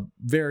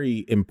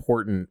very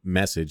important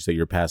message that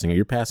you're passing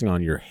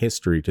on your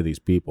history to these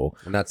people.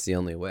 And that's the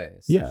only way.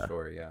 It's Yeah. the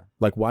story, yeah.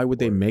 Like, why would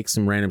they make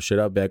some random shit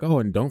up? Be like, oh,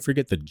 and don't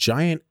forget the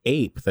giant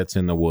ape that's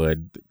in the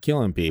wood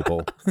killing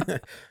people.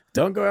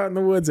 Don't go out in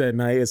the woods at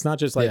night. It's not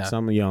just like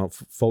some,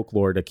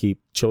 folklore to keep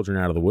children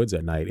out of the woods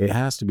at night. It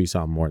has to be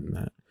something more than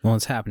that. Well,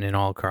 it's happening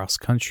all across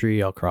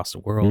country, all across the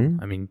world.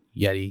 I mean,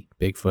 Yeti,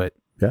 Bigfoot.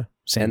 Yeah.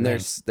 Same And thing.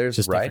 there's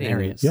Just different writings,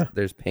 areas. Yeah.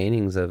 there's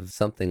paintings of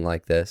something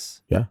like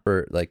this. Yeah.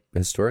 For like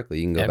historically,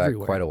 you can go Everywhere.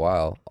 back quite a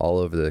while, all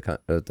over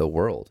the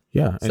world.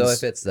 Yeah. So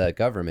if it's the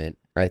government,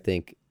 I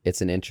think it's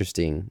an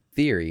interesting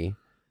theory.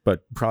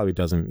 but probably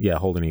doesn't,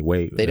 hold any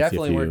weight. They if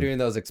definitely you- weren't doing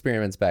those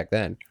experiments back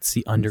then. It's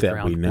the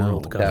underground know.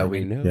 world That That government.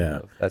 we knew. Yeah.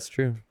 Of. That's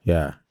true.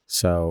 Yeah.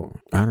 So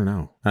I don't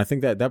know. I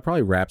think that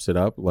probably wraps it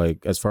up.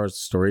 Like as far as the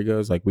story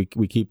goes, like we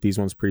keep these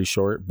ones pretty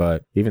short,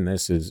 but even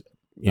this is,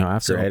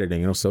 after So-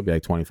 editing, it'll still be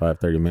like 25,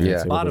 30 minutes. Yeah.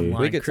 It'll Bottom be-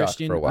 line, We could talk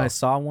Christian, for a while. I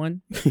saw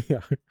one. Yeah.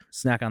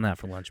 Snack on that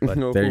for lunch, but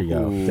There you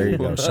go. There you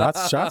go.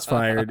 Shots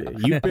fired.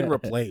 You've been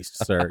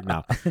replaced, sir.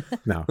 No.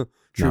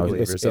 True No,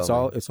 believers it's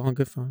only. all in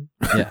good fun.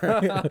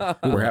 yeah.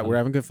 We're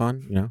having good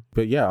fun,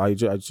 But yeah, I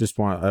just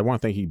want to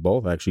thank you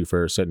both actually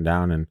for sitting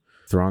down and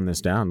throwing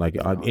this down like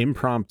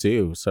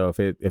impromptu. So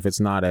if it's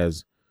not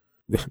as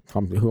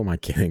who am I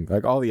kidding?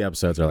 Like all the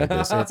episodes are like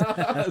this. It's not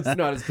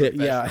as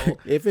professional. Yeah,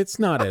 if it's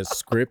not as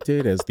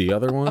scripted as the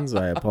other ones,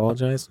 I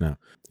apologize. No,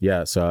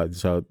 yeah. So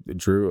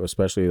Drew,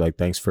 especially like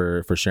thanks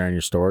for sharing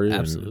your story.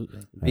 Absolutely.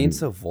 Being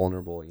so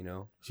vulnerable,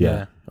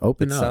 Yeah,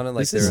 open It up. sounded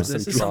like there was some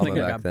this is trauma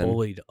something I back got then.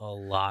 bullied a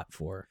lot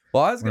for.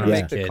 Well, I was when gonna I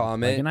was make a the kid.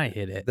 comment. Like, and I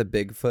hit it. The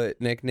Bigfoot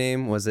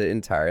nickname, was it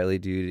entirely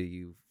due to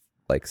you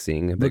like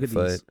seeing a Look at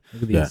Bigfoot? these.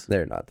 Look at these. Yeah.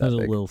 They're not that Those are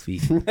big. little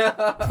feet.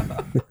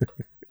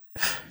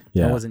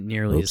 Yeah, I wasn't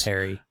nearly Oops. as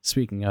hairy.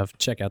 Speaking of,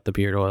 check out the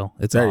beard oil.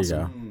 It's there awesome.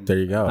 you go. There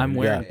you go. I'm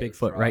wearing Yeah.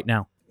 Bigfoot right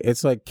now.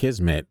 It's like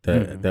kismet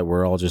that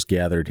we're all just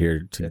gathered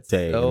here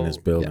today in this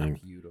building.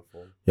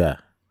 Beautiful. Yeah.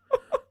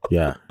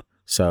 Yeah.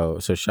 So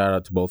shout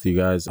out to both of you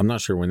guys. I'm not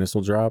sure when this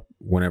will drop,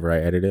 whenever I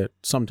edit it.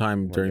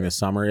 Sometime during the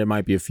summer. It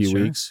might be a few Sure.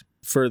 weeks.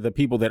 For the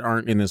people that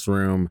aren't in this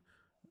room,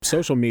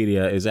 social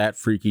media is at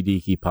Freaky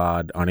Deaky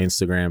Pod on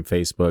Instagram,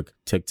 Facebook,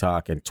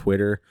 TikTok, and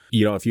Twitter.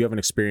 If you have an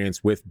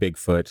experience with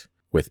Bigfoot,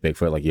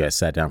 like you guys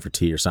sat down for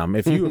tea or something.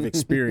 If you have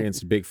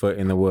experienced Bigfoot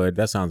in the wood,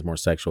 that sounds more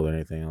sexual than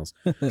anything else.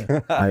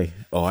 I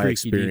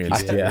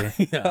experienced,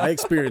 deaky, I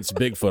experienced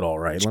Bigfoot all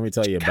right. Let me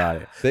tell you about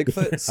it.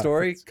 Bigfoot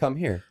story, come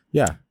here.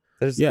 Yeah.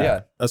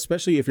 Yeah.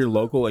 Especially if you're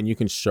local and you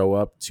can show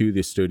up to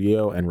the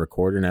studio and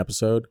record an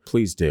episode,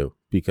 please do,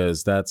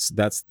 because that's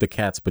the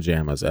cat's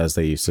pajamas, as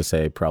they used to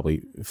say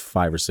probably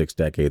 5 or 6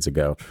 decades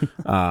ago.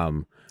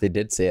 They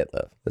did say it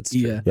though. That's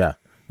true. Yeah.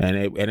 And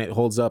it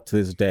holds up to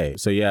this day.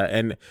 So yeah,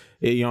 and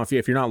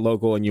if you're not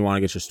local and you want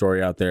to get your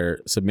story out there,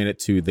 submit it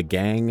to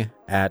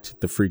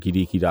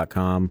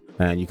thegang@thefreakydeaky.com,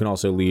 and you can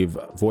also leave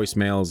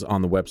voicemails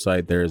on the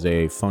website. There's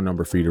a phone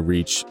number for you to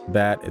reach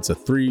that. It's a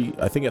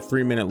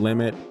 3-minute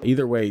limit.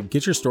 Either way,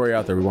 get your story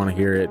out there. We want to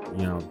hear it.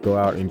 Go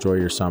out, enjoy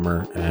your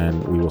summer,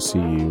 and we will see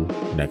you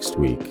next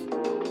week.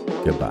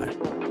 Goodbye.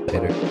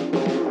 Later.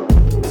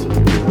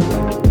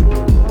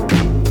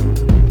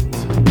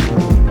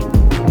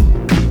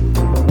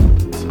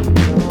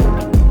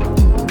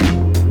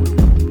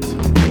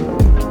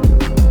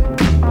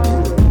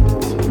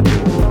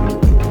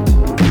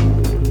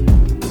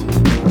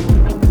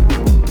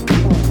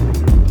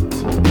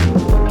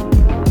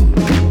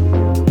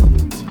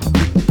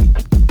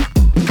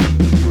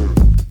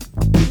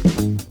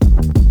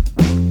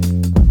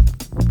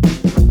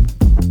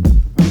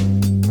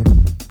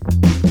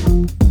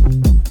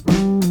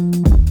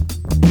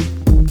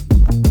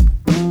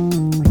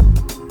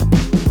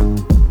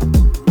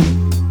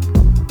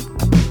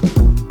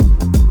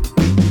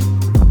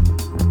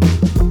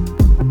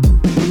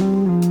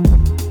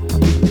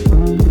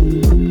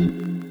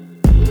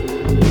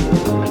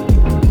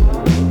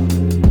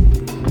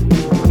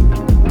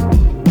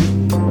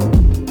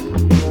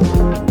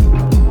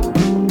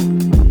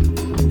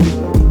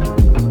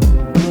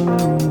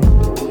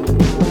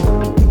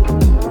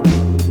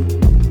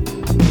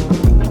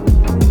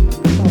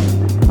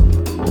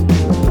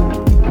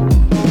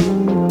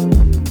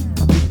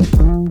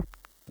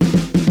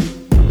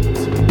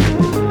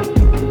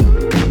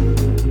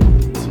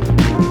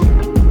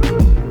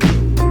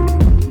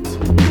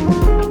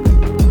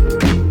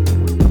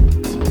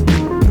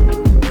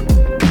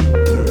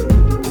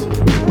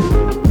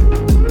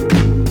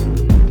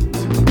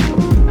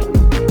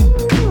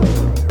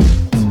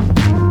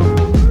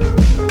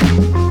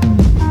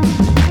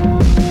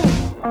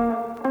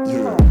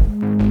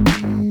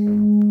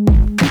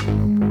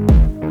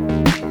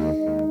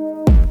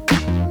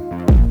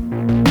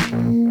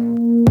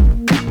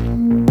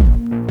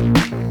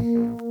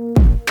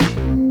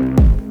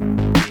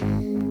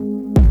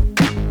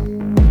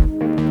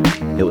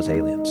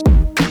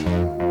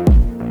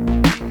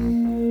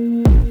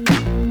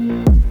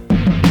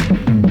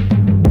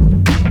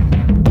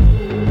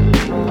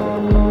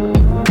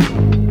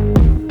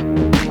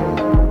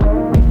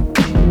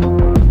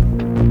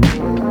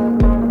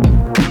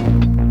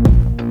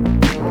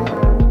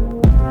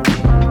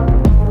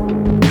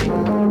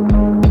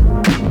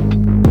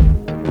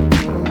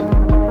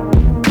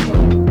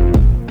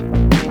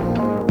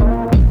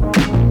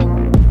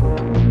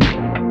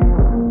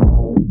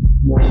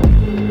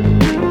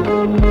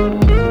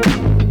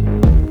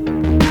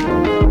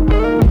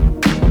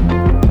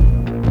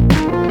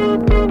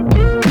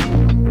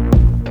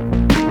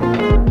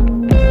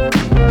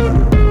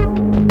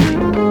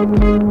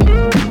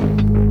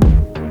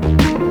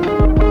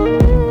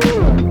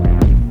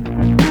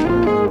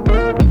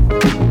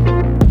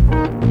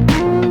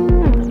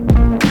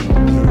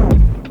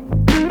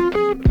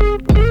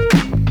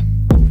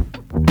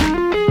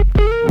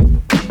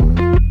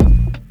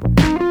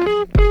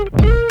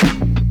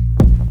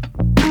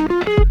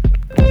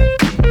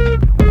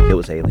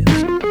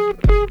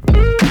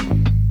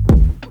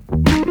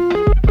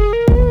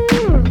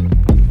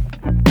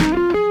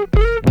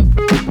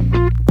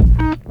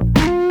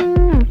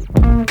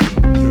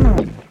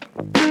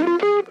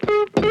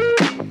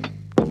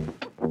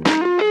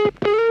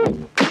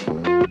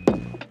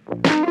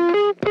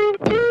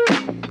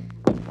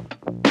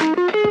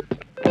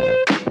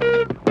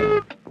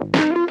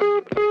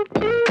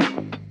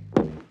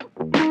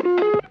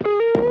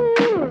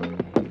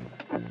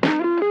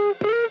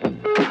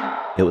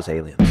 It was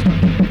aliens.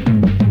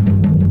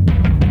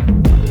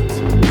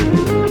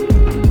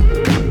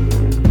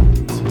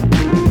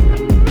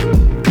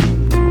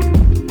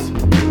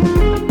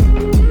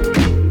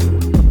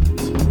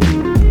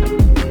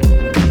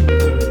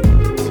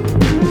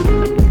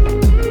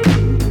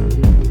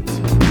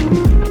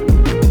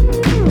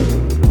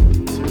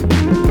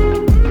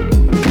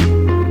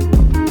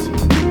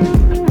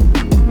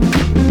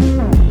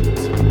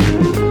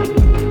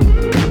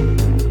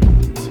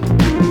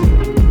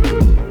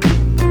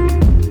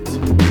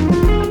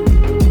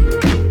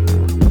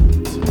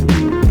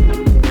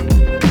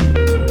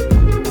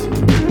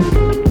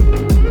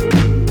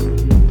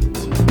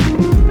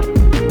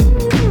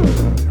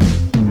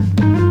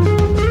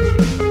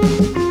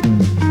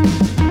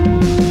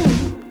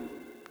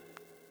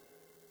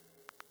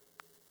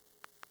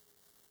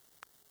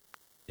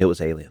 It was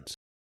aliens.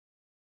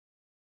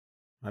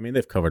 I mean,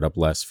 they've covered up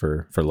less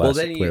for less. Well,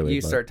 then clearly,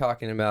 you start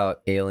talking about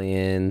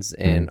aliens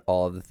and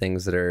all of the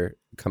things that are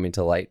coming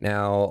to light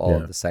now, all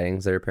of the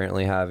sightings they're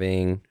apparently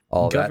having,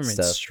 all that Government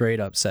stuff.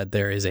 Straight up said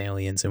there is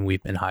aliens and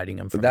we've been hiding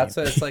them from That's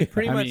you. what it's like.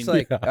 Pretty much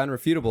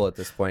unrefutable at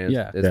this point.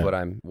 Is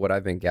what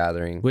I've been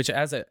gathering. Which,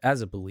 as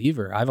a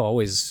believer, I've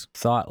always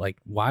thought, like,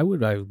 why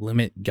would I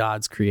limit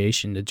God's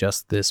creation to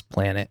just this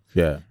planet?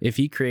 Yeah. If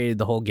He created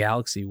the whole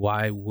galaxy,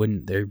 why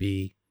wouldn't there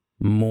be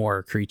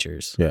more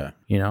creatures? Yeah.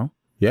 You know?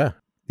 Yeah.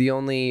 The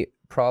only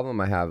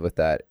problem I have with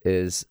that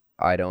is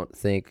I don't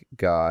think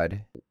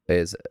God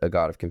is a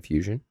God of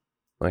confusion.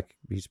 Like,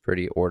 he's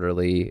pretty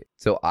orderly.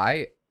 So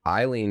I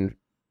lean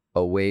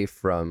away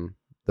from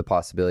the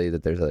possibility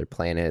that there's other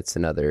planets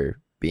and other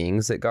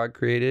beings that God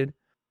created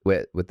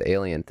with the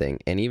alien thing,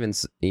 and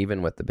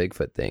even with the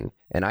Bigfoot thing.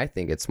 And I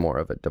think it's more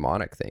of a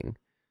demonic thing.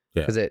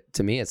 Because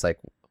to me, it's like,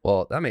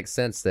 well, that makes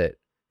sense that,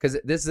 because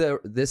this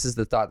is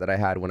the thought that I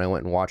had when I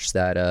went and watched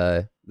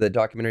that the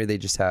documentary they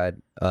just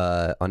had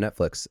on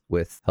Netflix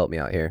with, help me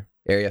out here,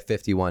 Area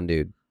 51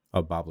 dude.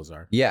 Oh, Bob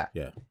Lazar. Yeah.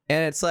 Yeah.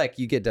 And it's like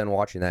you get done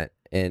watching that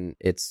and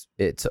it's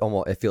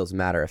almost, it feels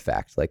matter of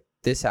fact. Like,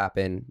 this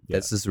happened. Yeah.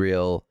 This is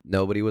real.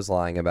 Nobody was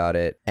lying about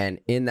it. And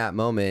in that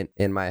moment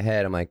in my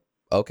head, I'm like,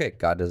 okay,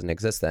 God doesn't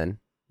exist then.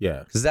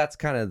 Yeah. Because that's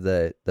kind of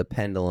the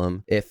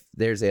pendulum. If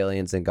there's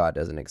aliens, then God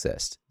doesn't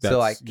exist.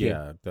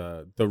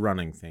 The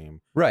running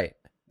theme. Right.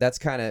 That's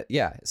kind of,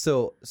 yeah.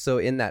 So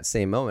in that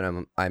same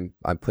moment,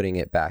 I'm putting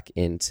it back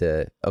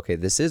into, okay,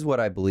 this is what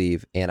I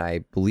believe, and I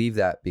believe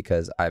that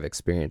because I've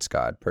experienced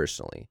God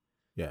personally.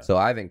 Yeah. So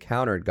I've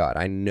encountered God.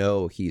 I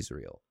know He's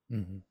real.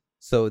 Mm-hmm.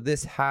 So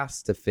this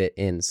has to fit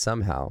in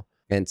somehow.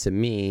 And to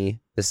me,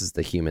 this is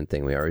the human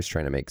thing. We're always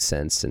trying to make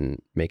sense and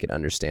make it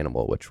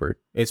understandable,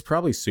 it's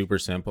probably super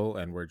simple,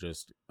 and we're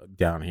just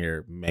down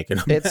here making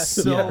a it's mess.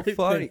 so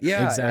funny.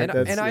 Yeah.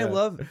 Exactly. And I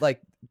love,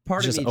 like,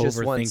 part just of me just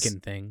overthinking wants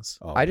things.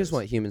 I just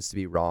want humans to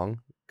be wrong,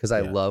 because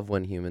I love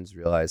when humans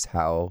realize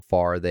how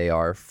far they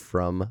are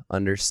from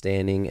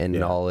understanding and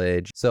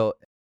knowledge. So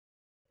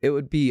it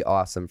would be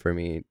awesome for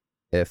me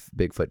if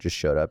Bigfoot just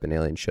showed up and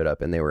aliens showed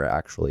up and they were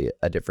actually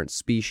a different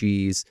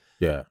species.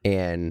 Yeah.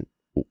 And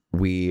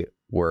we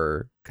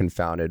were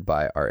confounded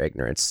by our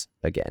ignorance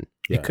again.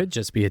 Yeah. It could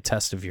just be a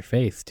test of your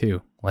faith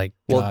too. Like,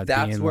 well, God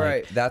that's being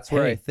where like,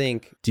 where I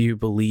think. Do you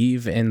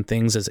believe in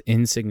things as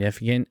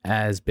insignificant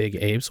as big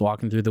apes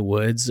walking through the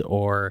woods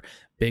or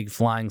big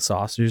flying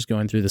saucers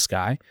going through the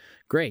sky?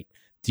 Great.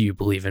 Do you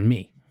believe in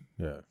me?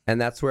 Yeah. And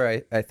that's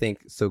where I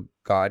think, so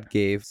God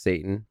gave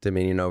Satan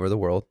dominion over the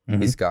world.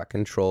 Mm-hmm. He's got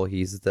control.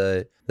 He's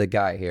the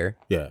guy here.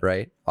 Yeah.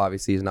 Right?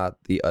 Obviously, he's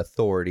not the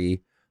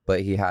authority,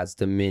 but he has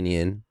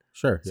dominion.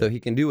 Sure. So he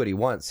can do what he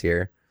wants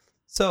here.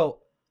 So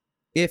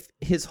if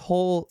his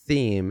whole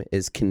theme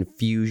is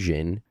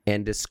confusion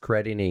and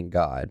discrediting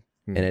God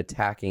and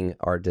attacking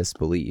our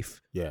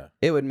disbelief,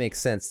 it would make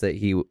sense that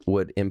he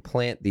would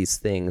implant these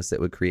things that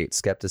would create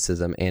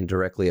skepticism and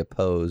directly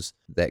oppose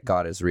that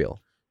God is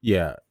real.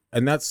 Yeah.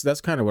 And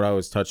that's kind of what I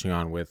was touching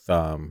on with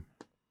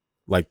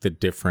like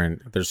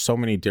there's so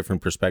many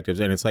different perspectives,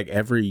 and it's like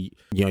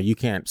you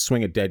can't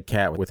swing a dead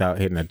cat without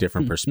hitting a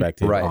different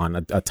perspective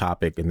on a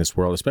topic in this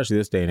world, especially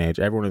this day and age.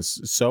 Everyone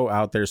is so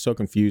out there, so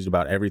confused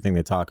about everything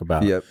they talk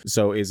about. Yep.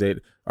 So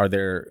are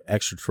there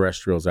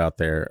extraterrestrials out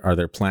there? Are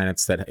there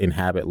planets that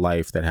inhabit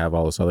life that have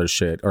all this other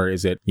shit? Or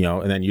is it,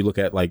 and then you look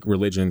at like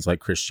religions like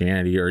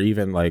Christianity, or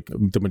even like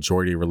the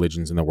majority of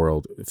religions in the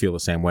world feel the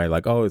same way.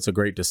 Like, oh, it's a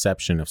great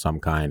deception of some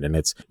kind. And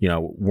it's,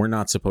 we're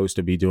not supposed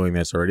to be doing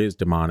this, or it is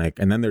demonic.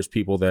 And then there's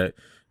people that,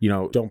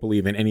 don't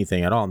believe in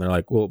anything at all. And they're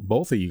like, well,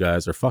 both of you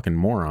guys are fucking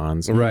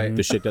morons. Right.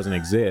 This shit doesn't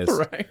exist.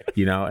 Right.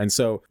 And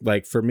so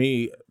like for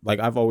me, like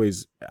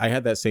I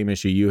had that same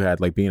issue you had,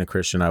 like being a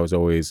Christian, I was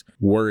always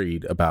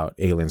worried about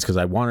aliens because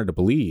I wanted to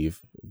believe,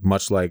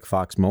 much like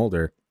Fox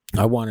Mulder,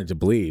 I wanted to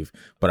believe,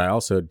 but I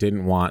also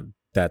didn't want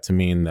that to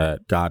mean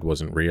that God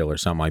wasn't real or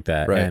something like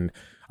that. Right. And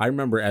I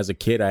remember as a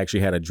kid, I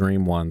actually had a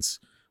dream once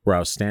where I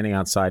was standing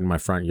outside in my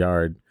front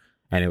yard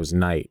and it was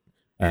night.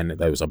 And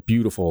there was a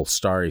beautiful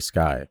starry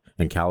sky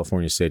in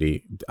California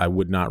City. I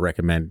would not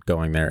recommend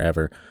going there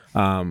ever.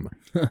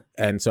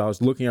 And so I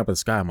was looking up at the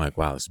sky. I'm like,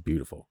 wow, this is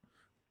beautiful.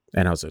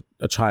 And I was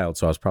a child,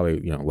 so I was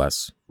probably,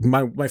 less.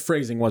 My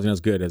phrasing wasn't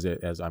as good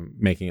as I'm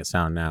making it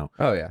sound now.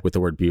 Oh yeah, with the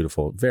word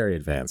beautiful, very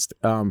advanced.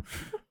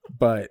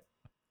 But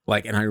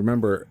like, and I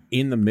remember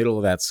in the middle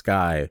of that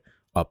sky,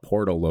 a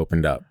portal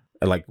opened up,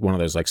 like one of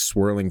those like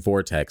swirling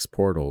vortex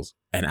portals,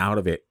 and out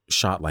of it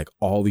shot like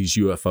all these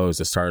UFOs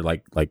that started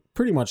like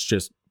pretty much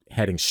just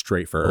heading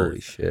straight for Earth.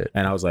 Holy shit!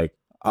 And I was like,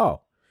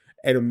 oh.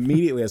 And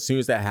immediately, as soon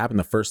as that happened,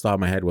 the first thought in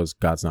my head was,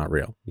 God's not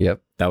real.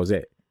 Yep, that was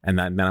it. And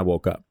then I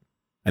woke up.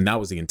 And that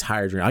was the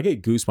entire dream. I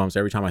get goosebumps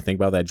every time I think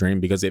about that dream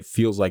because it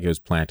feels like it was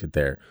planted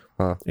there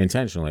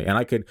intentionally. And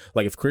I could,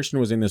 like, if Christian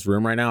was in this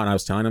room right now and I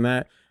was telling him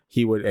that,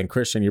 he would, and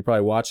Christian, you're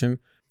probably watching,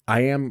 I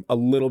am a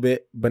little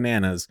bit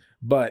bananas,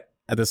 but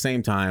at the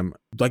same time,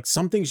 like,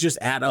 some things just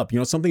add up.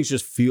 Some things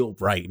just feel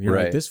right. And you're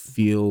like, this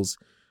feels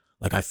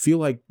like, I feel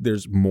like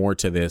there's more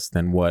to this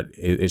than what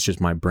it's just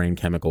my brain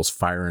chemicals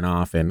firing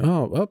off. And,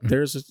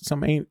 there's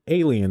some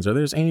aliens, or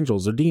there's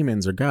angels or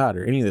demons or God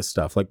or any of this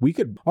stuff. Like, we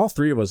could, all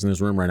three of us in this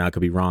room right now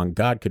could be wrong.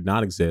 God could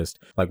not exist.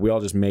 Like, we all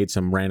just made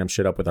some random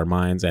shit up with our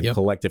minds and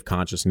collective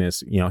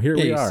consciousness. Here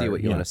we are. See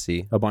what you want to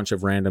see. A bunch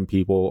of random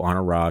people on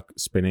a rock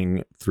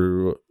spinning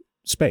through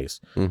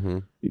space. Mm-hmm.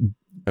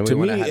 And we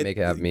want to make it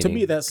have meaning. To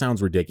me, that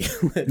sounds ridiculous.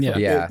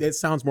 It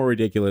sounds more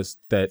ridiculous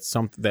that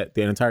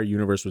the entire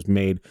universe was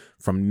made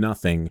from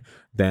nothing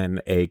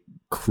than a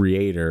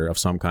creator of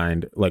some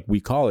kind. Like, we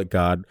call it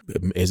God.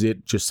 Is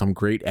it just some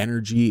great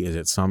energy? Is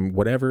it some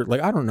whatever?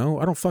 Like, I don't know.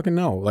 I don't fucking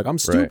know. Like, I'm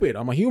stupid.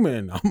 I'm a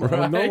human. I'm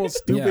a normal,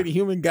 stupid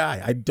human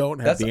guy. I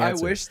don't have the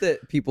answer. I wish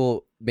that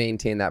people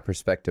maintain that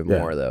perspective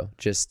more, though.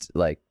 Just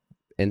like,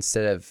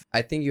 instead of,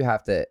 I think you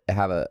have to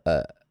have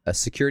a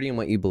security in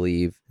what you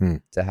believe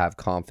to have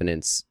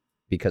confidence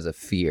because of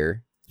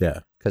fear.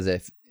 Yeah. Because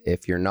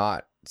if you're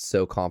not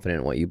so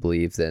confident in what you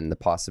believe, then the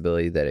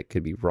possibility that it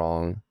could be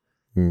wrong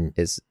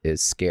is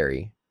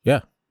scary.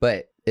 Yeah.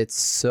 But it's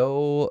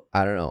so,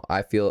 I don't know.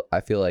 I feel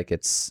like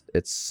it's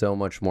so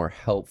much more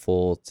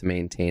helpful to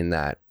maintain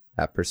that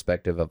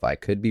perspective of, I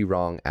could be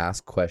wrong,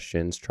 ask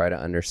questions, try to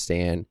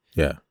understand.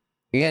 Yeah.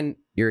 And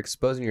you're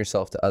exposing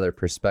yourself to other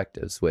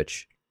perspectives,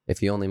 which,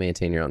 if you only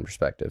maintain your own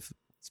perspective,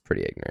 it's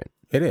pretty ignorant.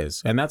 It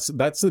is. And that's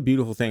the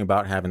beautiful thing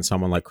about having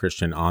someone like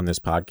Christian on this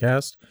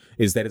podcast,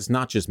 is that it's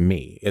not just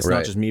me. It's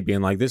not just me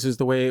being like, this is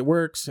the way it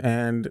works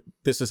and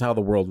this is how the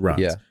world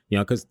runs. Yeah.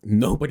 Because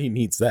nobody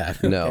needs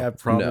that. No. I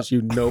promise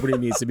you, nobody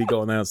needs to be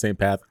going down the same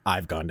path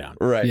I've gone down.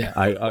 Right.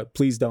 Yeah.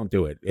 Please don't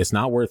do it. It's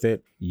not worth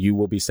it. You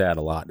will be sad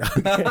a lot.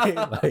 Okay?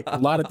 Like, a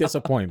lot of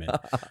disappointment.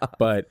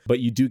 But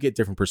you do get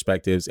different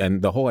perspectives.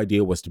 And the whole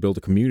idea was to build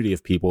a community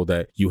of people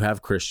that you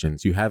have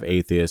Christians, you have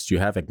atheists, you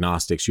have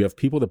agnostics, you have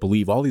people that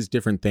believe all these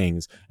different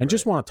things and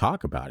just want to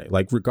talk about it.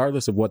 Like,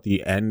 regardless of what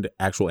the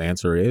actual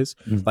answer is,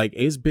 like,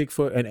 is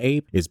Bigfoot an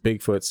ape? Is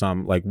Bigfoot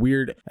some like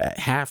weird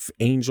half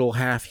angel,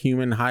 half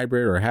human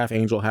hybrid, or half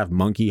angel, half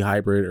monkey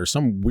hybrid, or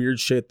some weird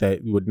shit that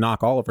would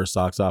knock all of our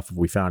socks off if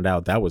we found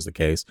out that was the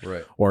case?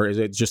 Right. Or is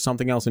it just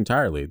something else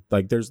entirely?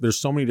 Like, there's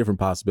so many different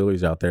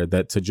possibilities out there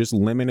that to just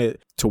limit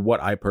it to what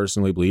I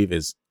personally believe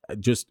is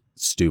just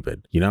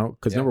stupid,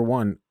 because number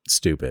one,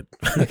 stupid.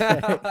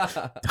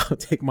 Don't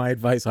take my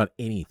advice on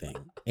anything.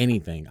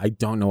 I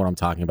don't know what I'm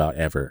talking about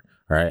ever.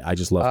 All right. I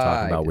just love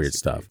talking about weird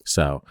stuff.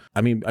 So,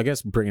 I mean, I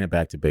guess bringing it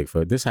back to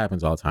Bigfoot, this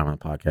happens all the time on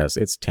the podcast.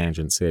 It's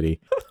Tangent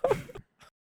City.